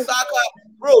 Wan-Bissaka,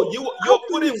 bro,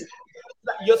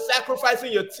 you're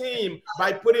sacrificing your team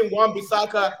by putting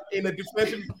Wan-Bissaka in a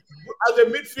defensive. As a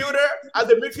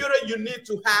midfielder, you need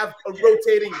to have a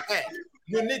rotating head.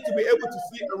 You need to be able to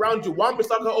see around you.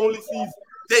 Wan-Bissaka only sees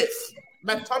this.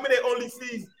 McTominay only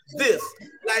sees this.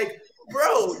 Like,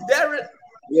 bro, there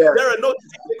are no.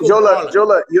 Jola,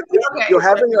 you're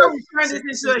having a. Turn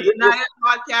this into a United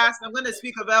podcast. I'm going to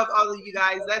speak about all of you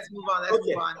guys. Let's move on.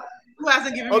 Move on. Who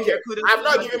hasn't given me their kudos? I'm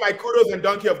not giving my kudos and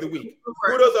donkey of the week.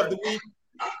 Kudos of the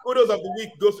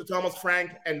week goes to Thomas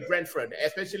Frank and Brentford,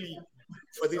 especially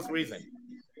for this reason.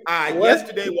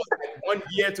 Yesterday was 1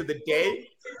 year to the day.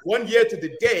 1 year to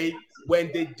the day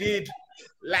when they did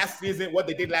what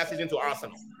they did last season to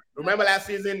Arsenal. Remember last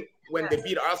season when they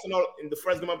beat Arsenal in the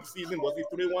first game of the season? Was it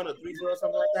 3-1 or 3-0 or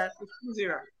something like that?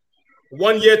 2-0.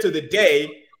 1 year to the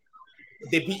day,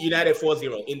 they beat United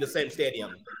 4-0 in the same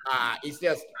stadium. It's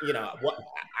just, what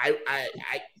I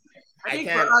think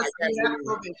can't. For us, we had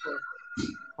COVID.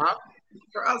 Huh?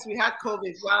 For us, we had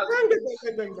COVID. Wow.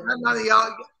 None of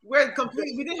y'all. We're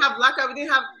complete. We didn't have blackout. We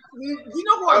didn't have. You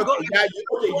know who are going.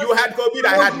 You had COVID.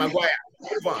 I had Maguire.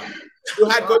 Move on. You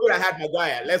had COVID. I had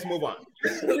Maguire. Let's move on.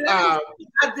 I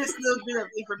had this little bit of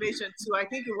information too. I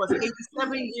think it was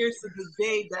 87 years to the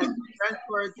day that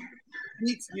Brentford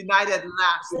beat United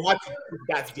last.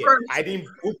 That's good. I didn't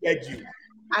beg you.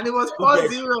 And it was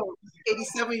 4-0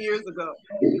 87 years ago.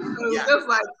 So it was just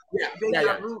like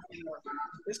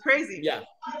it's crazy. Yeah.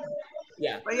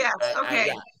 But yeah,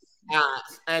 okay.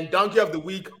 And donkey of the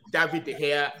week, David De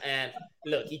Gea. And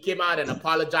look, he came out and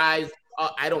apologized.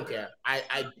 I don't care.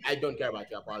 I don't care about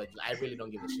your apologies. I really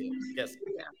don't give a shit. Just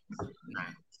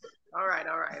All right.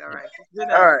 It's been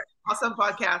awesome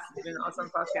podcast. It's been an awesome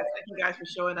podcast. Thank you guys for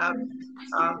showing up.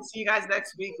 See you guys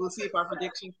next week. We'll see if our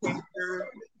prediction came through.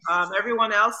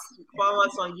 Everyone else, follow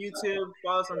us on YouTube,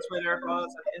 follow us on Twitter, follow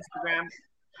us on Instagram.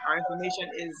 Our information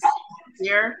is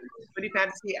here, Footy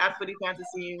Fantasy, at Footy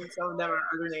Fantasy. Some of them are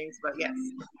other names, but yes.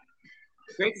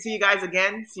 Great to see you guys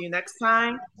again. See you next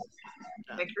time.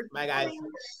 Thanks for bye, guys.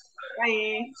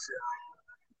 Bye.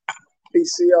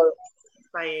 Peace. See y'all.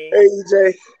 Bye. Hey,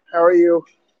 Eejay. How are you?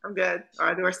 I'm good. All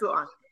right, we're still on.